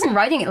wasn't. I wasn't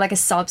writing it like a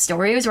sob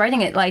story. I was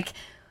writing it like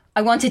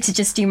I wanted to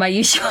just do my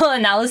usual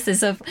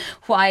analysis of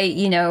why,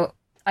 you know,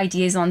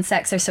 ideas on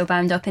sex are so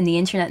bound up in the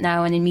internet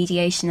now and in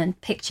mediation and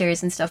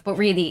pictures and stuff, but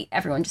really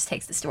everyone just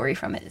takes the story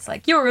from it. It's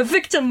like, you're a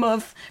victim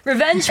of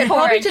revenge porn.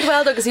 Probably did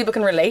well though, because people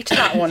can relate to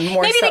that one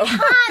more. Maybe so. they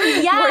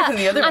can, yeah. More than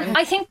the other one.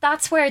 I think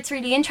that's where it's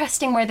really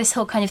interesting, where this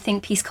whole kind of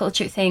think piece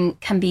culture thing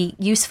can be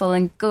useful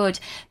and good,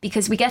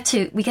 because we get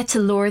to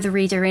lure the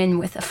reader in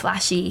with a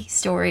flashy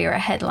story or a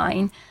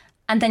headline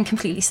and then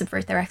completely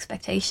subvert their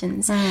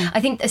expectations. I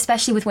think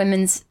especially with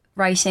women's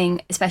writing,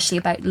 especially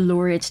about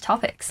lurid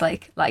topics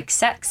like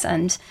sex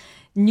and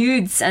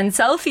nudes and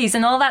selfies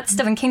and all that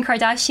stuff and Kim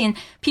Kardashian,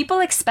 people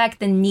expect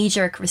the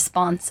knee-jerk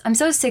response. I'm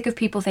so sick of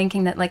people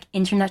thinking that like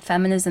internet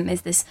feminism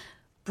is this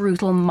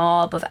brutal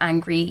mob of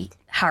angry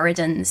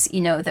harridans,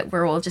 you know, that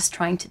we're all just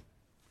trying to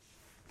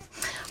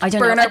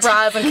burn our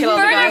bras and kill all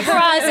the guys. Burn our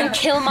bras and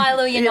kill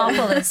Milo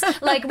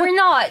Yiannopoulos. Like, we're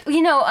not,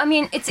 you know, I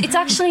mean, it's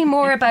actually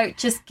more about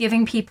just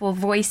giving people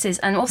voices,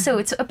 and also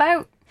it's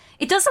about,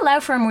 it does allow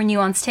for a more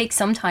nuanced take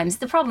sometimes.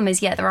 The problem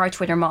is, yeah, there are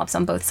Twitter mobs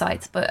on both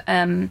sides, but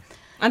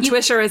And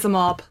Twitter is a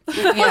mob.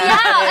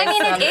 I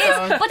mean,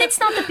 it is, but it's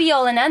not the be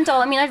all and end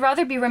all. I mean, I'd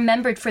rather be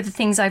remembered for the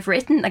things I've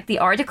written, like the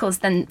articles,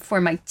 than for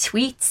my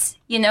tweets,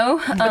 you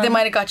know? But they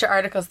might have got your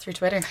articles through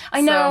Twitter. I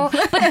know,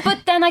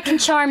 but then I can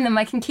charm them,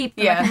 I can keep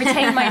them, I can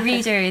retain my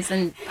readers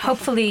and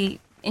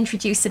hopefully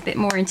introduce a bit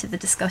more into the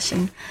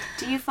discussion.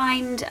 Do you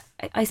find,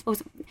 I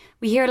suppose,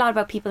 we hear a lot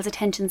about people's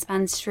attention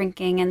spans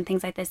shrinking and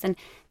things like this, and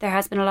there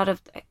has been a lot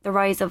of the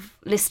rise of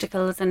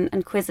listicles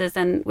and quizzes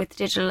and with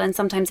digital, and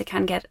sometimes it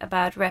can get a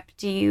bad rep.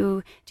 Do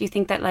you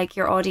think that like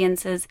your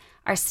audiences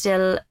are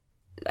still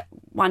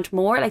want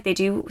more, like they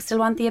do still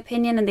want the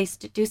opinion and they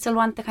do still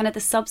want the kind of the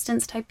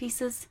substance type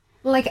pieces?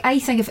 Like, I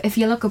think if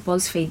you look at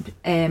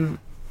BuzzFeed,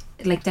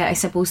 like that, I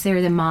suppose they're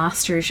the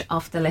masters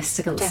of the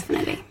listicles.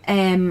 Definitely.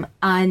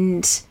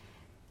 And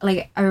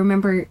like I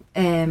remember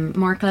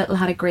Mark Little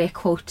had a great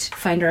quote,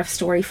 founder of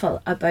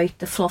Storyful, about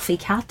the fluffy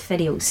cat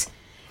videos.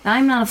 Now,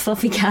 I'm not a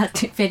fluffy cat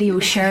video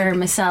sharer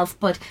myself,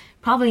 but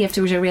probably if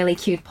there was a really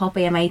cute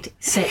puppy I might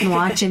sit and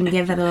watch and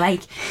give it a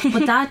like.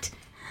 But that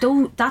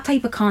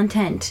type of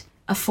content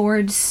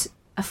affords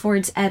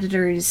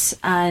editors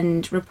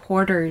and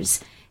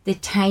reporters the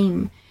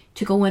time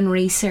to go and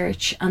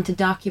research and to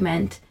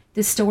document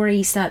the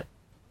stories that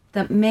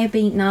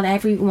maybe not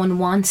everyone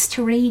wants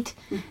to read,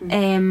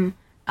 and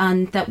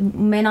that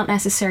may not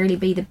necessarily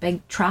be the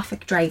big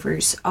traffic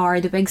drivers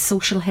or the big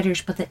social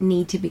hitters, but that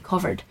need to be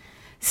covered.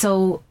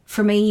 So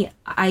for me,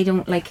 I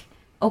don't like,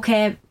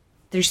 okay,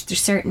 there's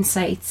certain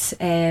sites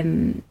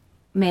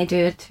may do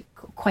it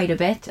quite a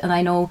bit, and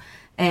I know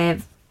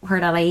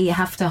Word LA, you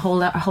have to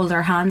hold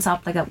our hands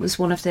up. Like, that was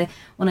one of the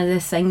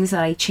things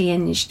that I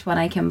changed when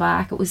I came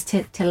back. It was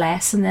to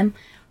lessen them.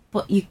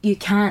 But you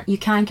can't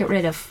get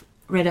rid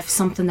of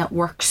something that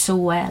works so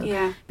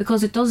well,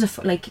 because it does,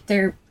 like,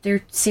 they're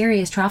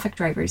serious traffic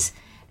drivers,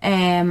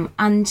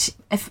 and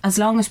if as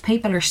long as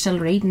people are still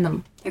reading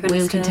them,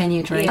 we'll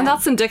continue to read them. And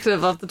that's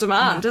indicative of the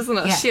demand, isn't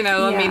it? Yeah. You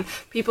know, I mean,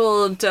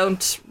 people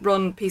don't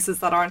run pieces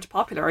that aren't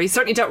popular, or you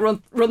certainly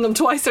don't run them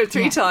twice or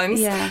three times.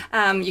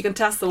 You can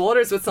test the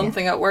waters with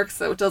something that works.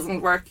 So it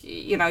doesn't work,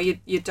 you know,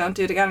 you don't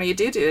do it again, or you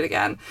do it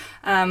again.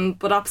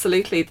 But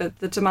absolutely,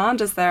 the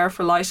demand is there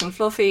for light and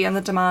fluffy, and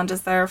the demand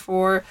is there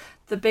for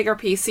the bigger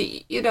piece,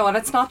 you know. And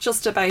it's not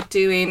just about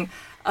doing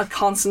a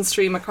constant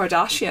stream of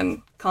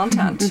Kardashian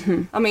content.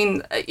 I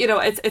mean, you know,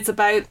 it's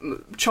about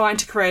trying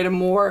to create a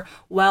more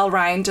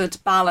well-rounded,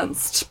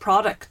 balanced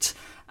product,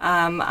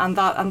 and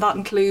that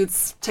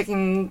includes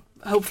ticking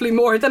hopefully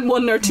more than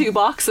one or two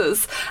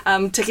boxes,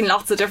 ticking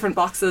lots of different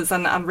boxes,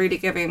 and really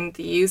giving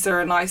the user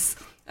a nice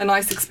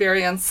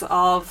experience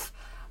of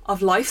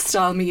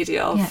lifestyle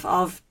media,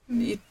 of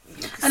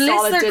and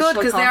lists are good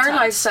because they are content.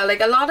 lifestyle.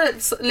 Like, a lot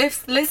of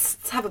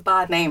lists have a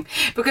bad name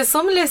because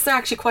some lists are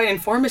actually quite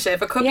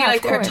informative. It could be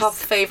like their top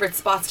favourite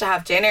spots to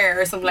have dinner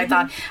or something like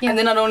that. And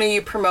then not only are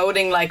you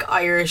promoting like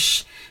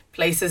Irish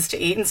places to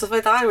eat and stuff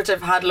like that, which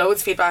I've had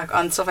loads of feedback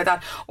on stuff like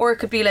that, or it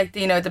could be like,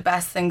 you know, the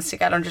best things to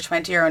get under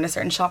 20 euro in a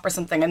certain shop or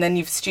something, and then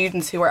you've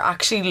students who are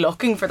actually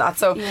looking for that.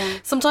 So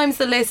sometimes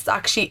the list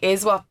actually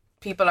is what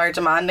people are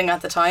demanding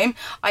at the time.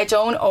 I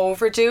don't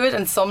overdo it,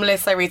 and some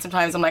lists I read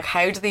sometimes I'm like,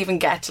 how do they even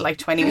get to like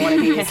 21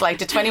 of these? Like,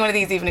 do 21 of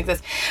these even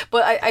exist?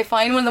 But I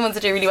find one of the ones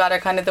that do really well are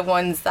kind of the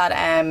ones that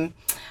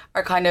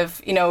are kind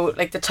of, you know,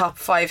 like the top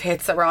 5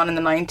 hits that were on in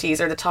the 90s,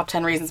 or the top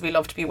 10 reasons we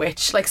love to be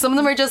witch. Like, some of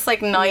them are just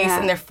like nice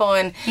and they're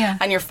fun,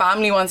 and your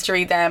family wants to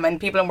read them, and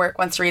people in work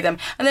wants to read them,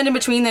 and then in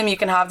between them you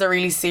can have the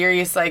really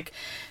serious, like,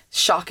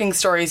 shocking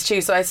stories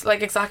too. So it's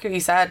like exactly what you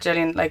said,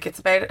 Gillian, like, it's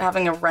about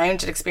having a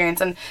rounded experience.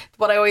 And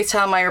what I always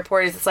tell my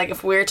reporters, it's like,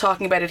 if we're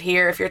talking about it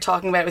here, if you're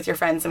talking about it with your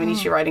friends, then we need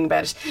to be writing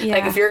about it.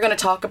 Like, if you're going to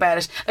talk about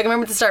it, like, I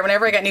remember at the start,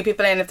 whenever I get new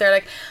people in, if they're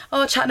like,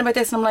 oh, chatting about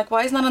this, and I'm like,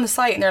 why isn't that on the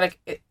site? And they're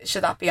like,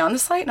 should that be on the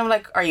site? And I'm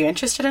like, are you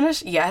interested in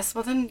it? Yes.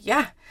 Well then,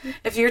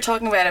 if you're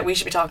talking about it, we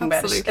should be talking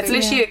about it. It's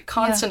literally a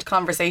constant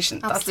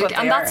conversation. Absolutely.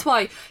 That's what that's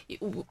why,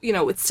 you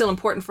know, it's still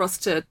important for us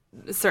to,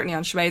 certainly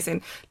on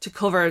Shemazing, to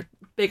cover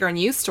bigger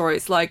news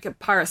stories like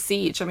Paris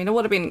Siege. I mean, it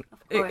would have been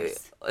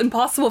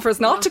impossible for us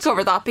not to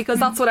cover that, because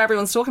that's what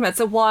everyone's talking about.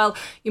 So while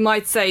you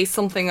might say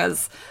something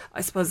as,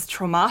 I suppose,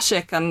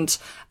 traumatic and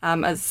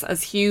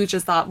as huge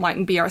as that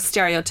mightn't be our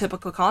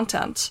stereotypical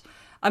content,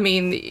 I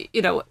mean,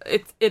 you know,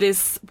 it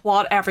is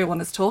what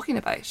everyone is talking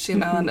about, you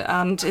know,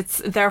 and it's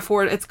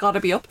therefore it's got to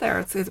be up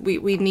there.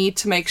 We need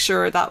to make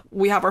sure that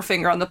we have our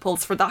finger on the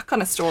pulse for that kind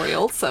of story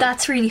also.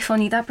 That's really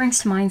funny. That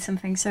brings to mind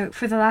something. So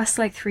for the last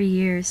 3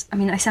 years, I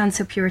mean, I sound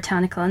so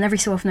puritanical, and every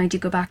so often I do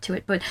go back to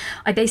it, but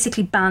I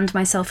basically banned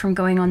myself from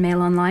going on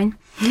Mail Online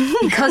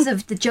because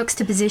of the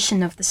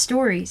juxtaposition of the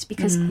stories.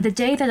 Because the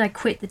day that I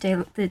quit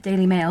the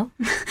Daily Mail,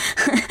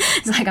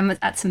 it's like I'm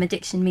at some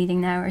addiction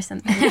meeting now or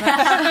something.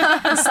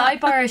 The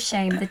sidebar of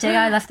shame, the day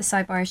I left the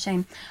sidebar of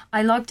shame,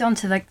 I logged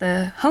onto like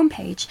the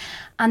homepage,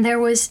 and there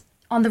was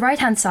on the right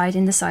hand side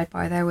in the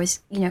sidebar, there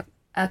was, you know,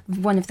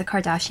 one of the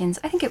Kardashians,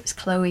 I think it was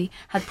Khloe,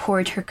 had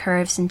poured her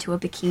curves into a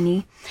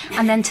bikini.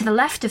 And then to the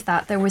left of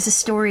that, there was a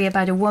story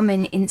about a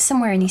woman in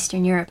somewhere in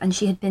Eastern Europe, and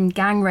she had been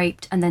gang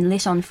raped and then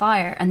lit on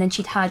fire, and then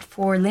she'd had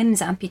 4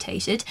 limbs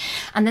amputated.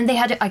 And then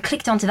I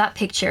clicked onto that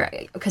picture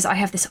because I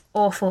have this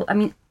awful,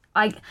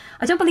 I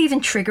don't believe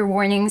in trigger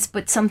warnings,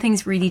 but some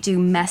things really do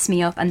mess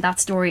me up. And that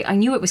story, I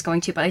knew it was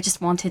going to, but I just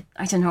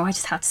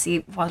had to see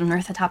what on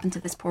earth had happened to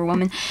this poor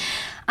woman.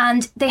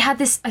 And they had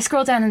this, I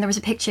scrolled down and there was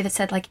a picture that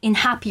said like, in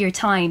happier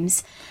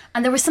times.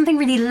 And there was something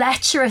really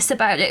lecherous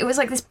about it. It was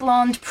like this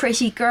blonde,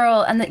 pretty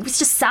girl, and it was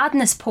just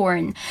sadness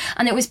porn.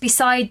 And it was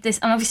beside this,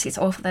 and obviously it's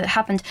awful that it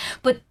happened,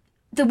 but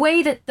the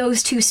way that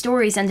those two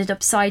stories ended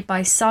up side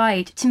by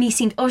side to me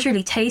seemed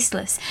utterly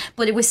tasteless,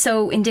 but it was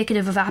so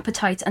indicative of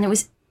appetites, and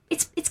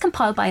it's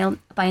compiled by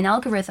an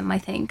algorithm, I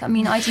think. I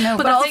mean, I don't know.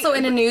 But also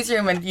in a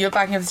newsroom, and you're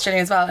backing up this,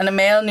 Gillian, as well, in a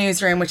male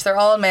newsroom, which they're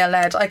all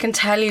male-led, I can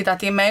tell you that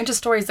the amount of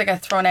stories that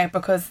get thrown out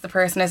because the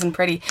person isn't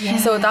pretty. Yeah.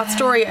 So that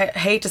story, I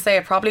hate to say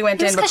it, probably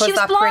went in because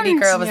that blonde. Pretty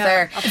girl was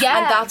there. Yeah.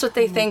 And that's what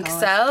they think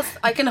sells.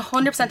 I can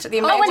 100% the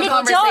amount of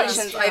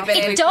conversations I've been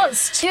in. It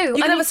does too. You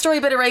can have a story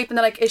about a rape and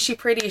they're like, is she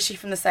pretty? Is she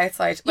from the south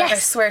side? Like, I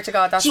swear to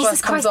God, that's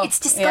Jesus what comes Christ, up. It's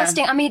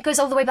disgusting. Yeah. I mean, it goes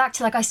all the way back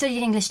to like, I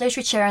studied English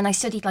literature and I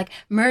studied like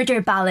murder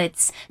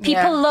ballads.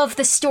 People love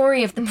the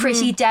story of the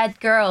pretty dead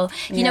girl,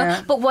 you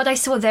know, but what I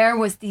saw there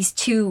was these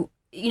two,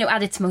 you know,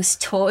 at its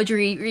most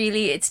tawdry,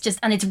 really. It's just,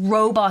 and it's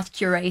robot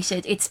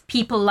curated. It's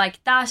people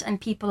like that and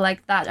people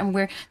like that, and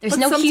there's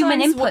no human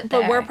input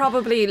there. But we're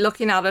probably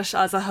looking at it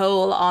as a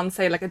whole on,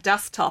 say, like a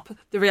desktop.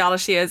 The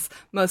reality is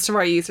most of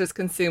our users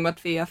consume it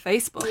via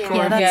Facebook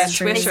or via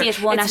Twitter. They see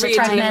it one it's at a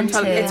time.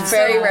 It's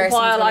very rare.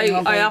 While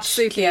I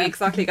absolutely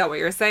exactly get what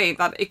you're saying,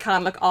 that it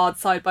can look odd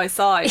side by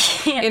side.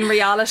 In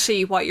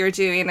reality, what you're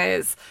doing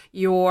is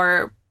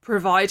you're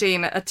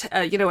providing a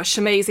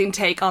shamazing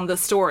take on the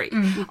story,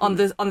 on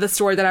the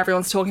story that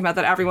everyone's talking about,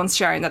 that everyone's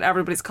sharing, that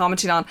everybody's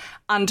commenting on,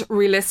 and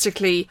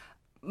realistically,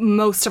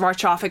 most of our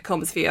traffic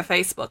comes via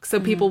Facebook, so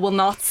people will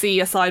not see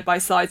a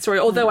side-by-side story.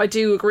 Although I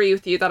do agree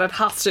with you that that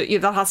has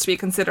to be a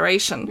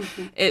consideration.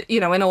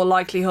 In all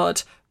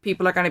likelihood,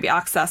 people are going to be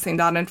accessing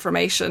that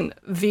information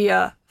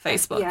via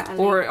Facebook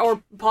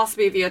or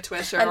possibly via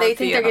Twitter. And they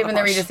think they're giving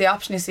their readers the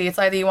option. You see, it's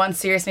either you want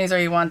serious news or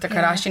you want the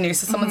Kardashian news,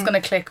 so someone's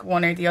going to click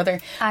one or the other.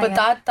 But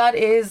that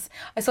is,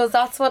 I suppose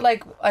that's what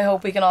like I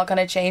hope we can all kind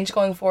of change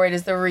going forward,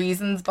 is the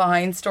reasons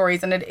behind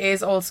stories. And it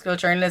is old school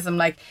journalism,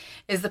 like,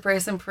 is the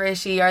person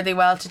pretty, are they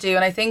well to do?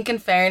 And I think in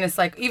fairness,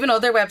 like even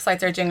other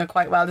websites are doing it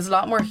quite well. There's a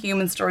lot more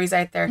human stories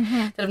out there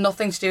that have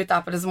nothing to do with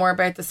that, but it's more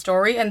about the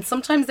story. And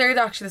sometimes they're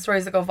actually the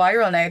stories that go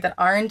viral now that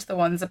aren't the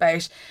ones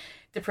about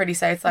the pretty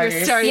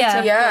Southsiders.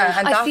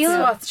 And that's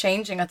what's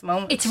changing at the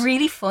moment. It's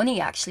really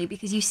funny actually,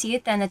 because you see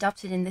it then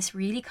adopted in this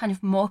really kind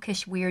of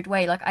mawkish, weird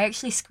way. Like I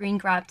actually screen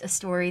grabbed a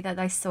story that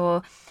I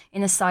saw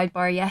in a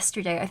sidebar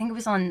yesterday. I think it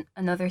was on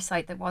another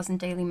site that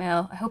wasn't Daily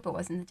Mail. I hope it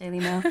wasn't the Daily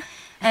Mail.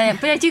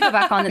 But I do go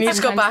back on it. You need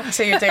to go back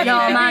to your Daily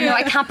Mail. No, man, no,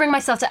 I can't bring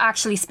myself to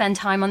actually spend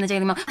time on the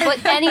Daily Mail.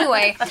 But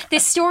anyway,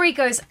 this story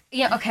goes,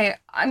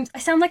 I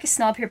sound like a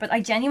snob here, but I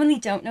genuinely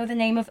don't know the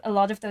name of a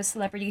lot of those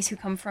celebrities who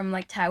come from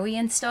like Towie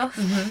and stuff.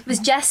 It was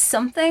Jess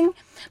something,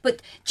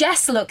 but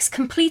Jess looks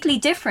completely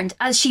different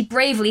as she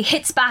bravely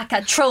hits back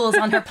at trolls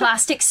on her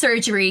plastic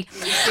surgery.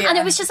 And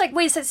it was just like,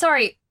 wait a second,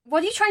 sorry,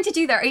 what are you trying to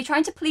do there? Are you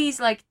trying to please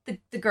like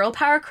the girl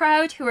power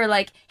crowd who are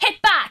like,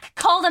 hit back,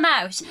 call them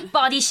out,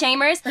 body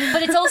shamers?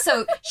 But it's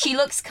also, she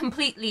looks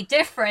completely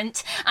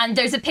different, and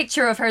there's a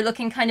picture of her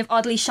looking kind of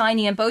oddly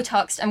shiny and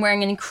Botoxed and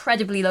wearing an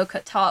incredibly low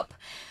cut top.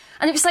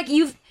 And it was like,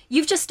 you've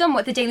just done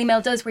what the Daily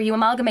Mail does, where you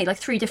amalgamate like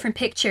 3 different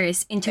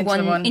pictures into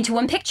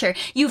one picture.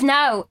 You've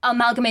now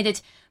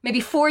amalgamated maybe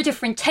 4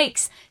 different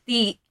takes: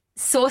 the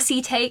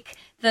saucy take,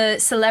 the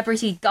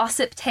celebrity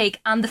gossip take,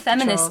 and the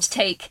feminist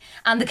take,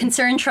 and the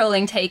concern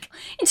trolling take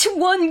into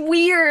one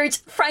weird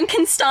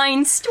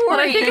Frankenstein story. Well,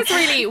 I think it's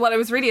really, what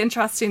was really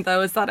interesting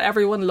though is that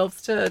everyone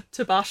loves to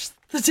bash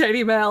the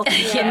Daily Mail,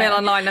 the Mail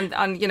Online, and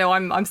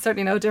I'm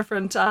certainly no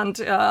different. And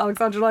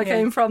Alexandra and I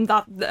came from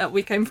that.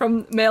 We came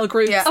from Mail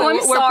groups, so I'm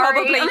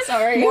we're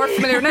sorry. more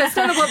familiar.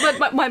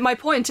 But my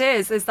point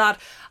is that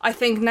I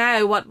think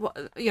now what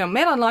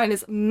Mail Online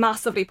is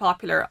massively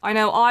popular. I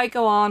know I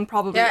go on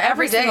probably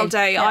every single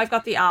day. I've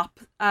got the app,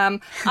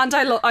 and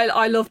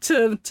I love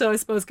to I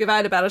suppose give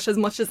out about it as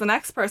much as the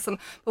next person.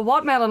 But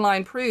what Mail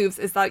Online proves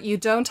is that you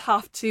don't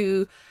have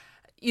to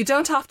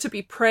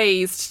be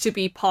praised to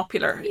be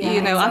popular,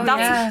 and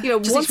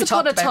that's, once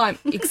upon a time,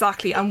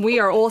 exactly. And we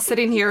are all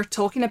sitting here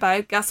talking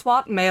about, guess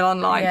what? Mail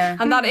Online.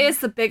 And that is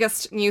the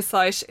biggest news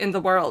site in the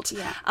world.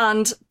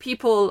 And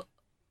people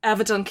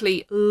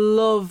evidently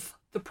love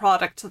the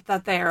product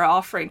that they are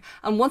offering.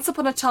 And once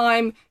upon a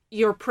time,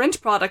 your print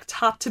product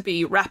had to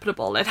be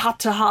reputable. It had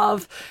to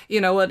have,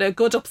 a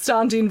good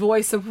upstanding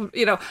voice of,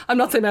 I'm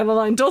not saying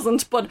Mail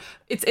doesn't, but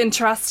it's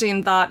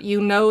interesting that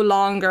you no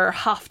longer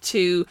have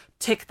to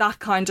tick that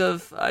kind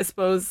of, I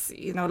suppose,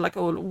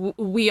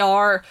 we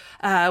are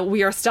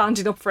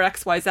standing up for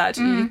XYZ.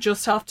 You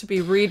just have to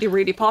be really,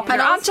 really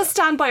popular and just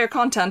stand by your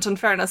content. In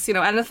fairness,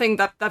 anything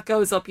that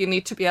goes up, you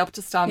need to be able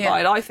to stand by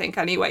it. I think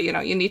anyway.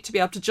 You need to be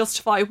able to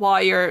justify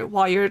why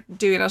you're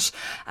doing it.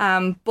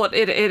 But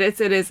it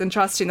is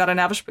interesting that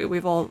inevitably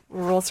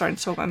we're all starting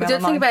to talk about Mail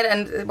Online. Online. Think about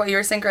it, and what you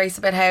were saying, Grace,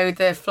 about how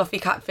the fluffy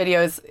cat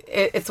videos,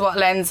 it's what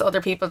lends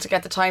other people to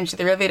get the time to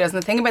the real videos. And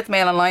the thing about the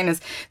Mail Online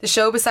is the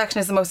showbiz section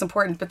is the most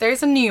important, but there's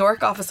a New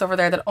York office over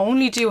there that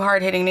only do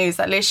hard-hitting news,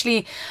 that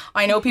literally,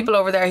 I know people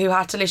over there who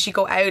had to literally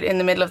go out in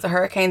the middle of the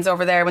hurricanes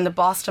over there when the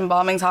Boston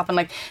bombings happened.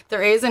 Like,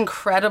 there is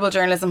incredible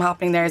journalism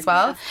happening there as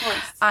well.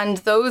 And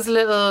those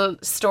little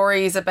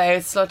stories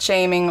about slut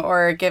shaming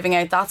or giving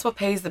out, that's what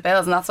pays the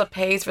bills and that's what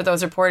pays for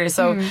those reporters.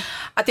 So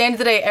at the end of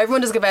the day,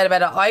 everyone does give out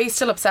about it. I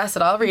still obsess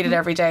it. I'll read it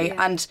every day.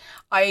 And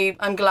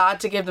I'm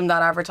glad to give them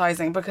that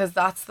advertising, because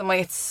that's the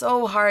way. It's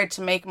so hard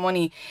to make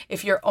money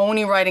if you're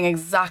only writing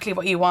exactly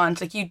what you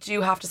want. Like, you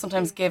do have to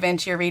sometimes give in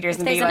to your readers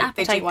and be like,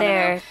 they do want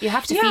to know. You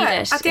have to feed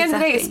it. At the end of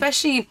the day,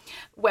 especially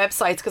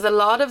websites, because a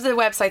lot of the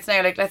websites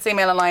now, like let's say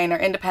Mail Online or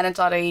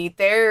Independent.ie,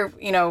 they're,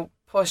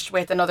 pushed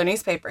with another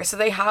newspaper, so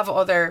they have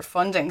other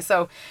funding.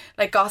 So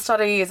like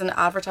Goss.ie is an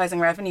advertising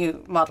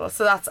revenue model,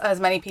 so that's as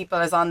many people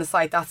as on the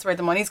site, that's where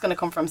the money's going to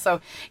come from. So you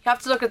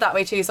have to look at it that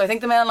way too. So I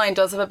think the Mail Online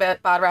does have a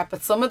bit bad rep,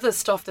 but some of the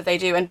stuff that they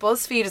do, and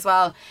BuzzFeed as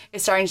well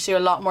is starting to do a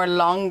lot more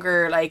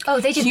longer, like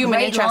they did human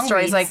interest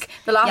stories. reads. Like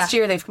the last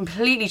year they've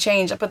completely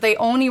changed it, but they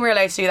only were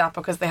allowed to do that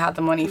because they had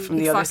the money from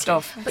the other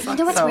stuff. But you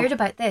know what's weird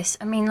about this?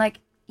 I mean, like,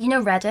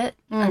 Reddit,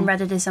 and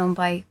Reddit is owned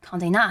by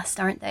Condé Nast,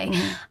 aren't they?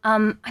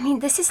 I mean,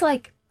 this is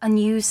like a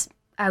news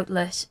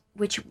outlet,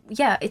 which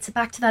it's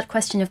back to that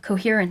question of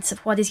coherence, of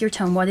what is your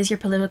tone, what is your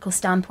political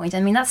standpoint.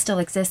 I mean, that still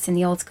exists in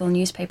the old school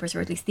newspapers, or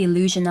at least the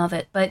illusion of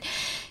it, but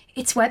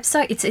it's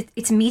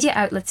it's media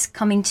outlets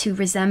coming to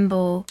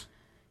resemble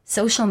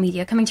social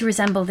media, coming to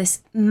resemble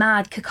this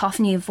mad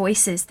cacophony of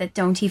voices that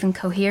don't even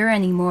cohere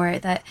anymore,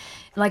 that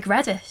like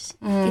Reddit.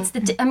 It's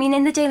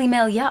in the Daily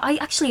Mail,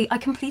 I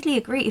completely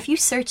agree. If you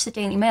search the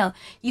Daily Mail,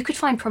 you could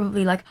find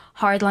probably like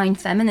hardline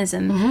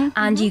feminism,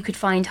 and you could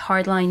find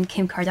hardline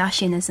Kim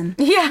Kardashianism.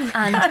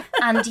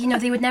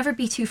 And they would never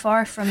be too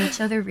far from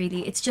each other,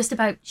 really. It's just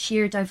about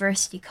sheer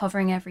diversity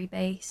covering every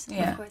base.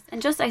 Of course.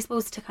 And just, I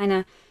suppose,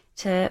 to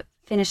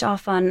finish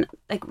off on,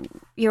 like,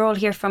 you're all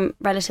here from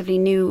relatively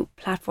new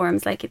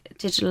platforms like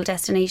digital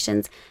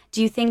destinations.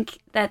 Do you think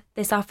that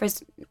this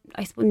offers,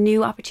 I suppose,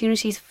 new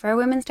opportunities for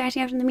women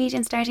starting out in the media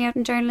and starting out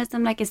in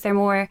journalism? Like, is there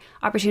more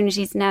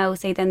opportunities now,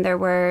 say, than there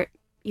were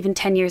even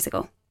 10 years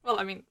ago? Well,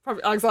 I mean,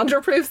 probably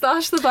Alexandra proves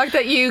that, the fact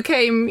that you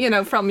came,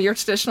 from your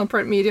traditional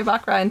print media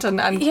background and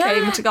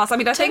came to Goss. I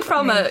mean, I think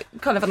from a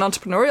kind of an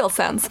entrepreneurial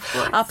sense,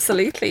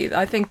 absolutely.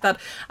 I think that,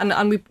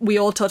 and we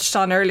all touched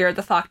on earlier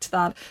the fact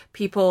that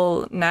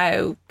people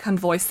now can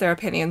voice their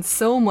opinions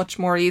so much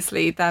more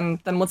easily than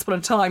once upon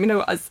a time.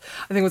 As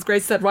I think it was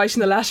Grace said, writing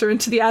the letter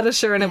into the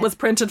editor and it was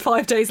printed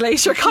 5 days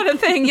later kind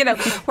of thing,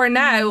 where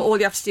now all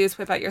you have to do is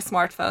whip out your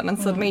smartphone and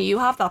suddenly you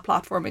have that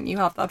platform and you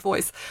have that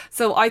voice.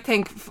 So I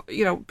think,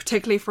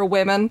 particularly for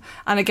women,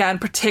 and again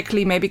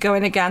particularly maybe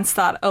going against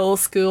that old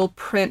school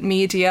print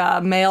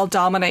media male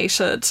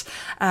dominated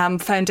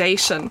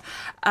foundation,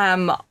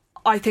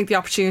 I think the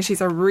opportunities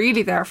are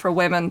really there for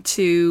women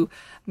to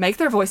make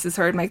their voices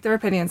heard, make their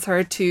opinions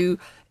heard, to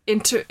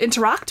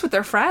interact with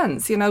their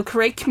friends,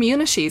 create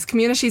communities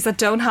that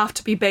don't have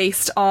to be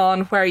based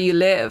on where you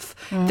live.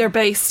 They're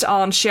based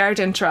on shared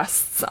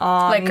interests,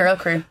 on like Girl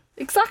Crew.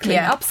 Exactly,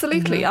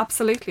 absolutely.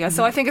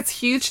 So I think it's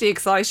hugely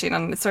exciting,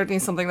 and it's certainly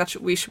something that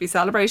we should be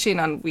celebrating,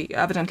 and we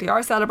evidently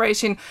are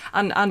celebrating.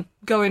 And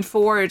going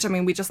forward, I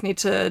mean, we just need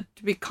to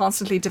be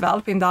constantly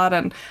developing that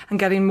and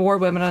getting more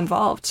women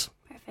involved.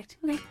 Perfect.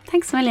 Okay.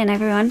 Thanks a million,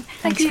 everyone.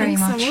 Thanks very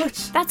much. So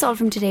much. That's all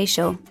from today's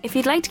show. If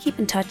you'd like to keep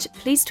in touch,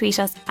 please tweet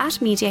us at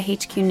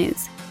MediaHQ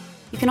News.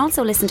 You can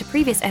also listen to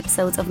previous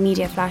episodes of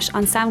Media Flash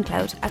on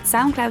SoundCloud at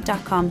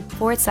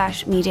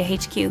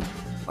soundcloud.com/MediaHQ.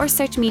 or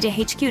search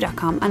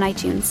MediaHQ.com on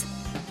iTunes.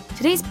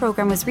 Today's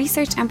programme was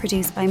researched and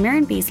produced by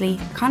Muireann Beasley,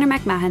 Conor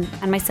McMahon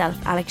and myself,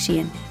 Alex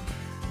Sheehan.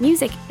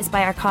 Music is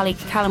by our colleague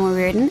Callum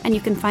O'Riordan, and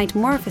you can find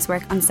more of his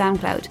work on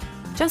SoundCloud.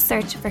 Just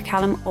search for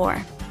Callum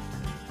Orr.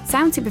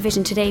 Sound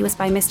supervision today was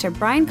by Mr.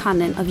 Brian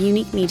Conlon of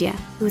Unique Media,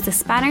 who is a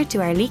spanner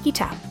to our leaky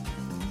tap.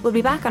 We'll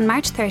be back on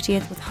March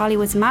 30th with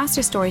Hollywood's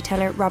master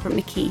storyteller Robert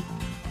McKee.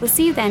 We'll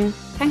see you then.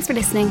 Thanks for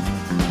listening.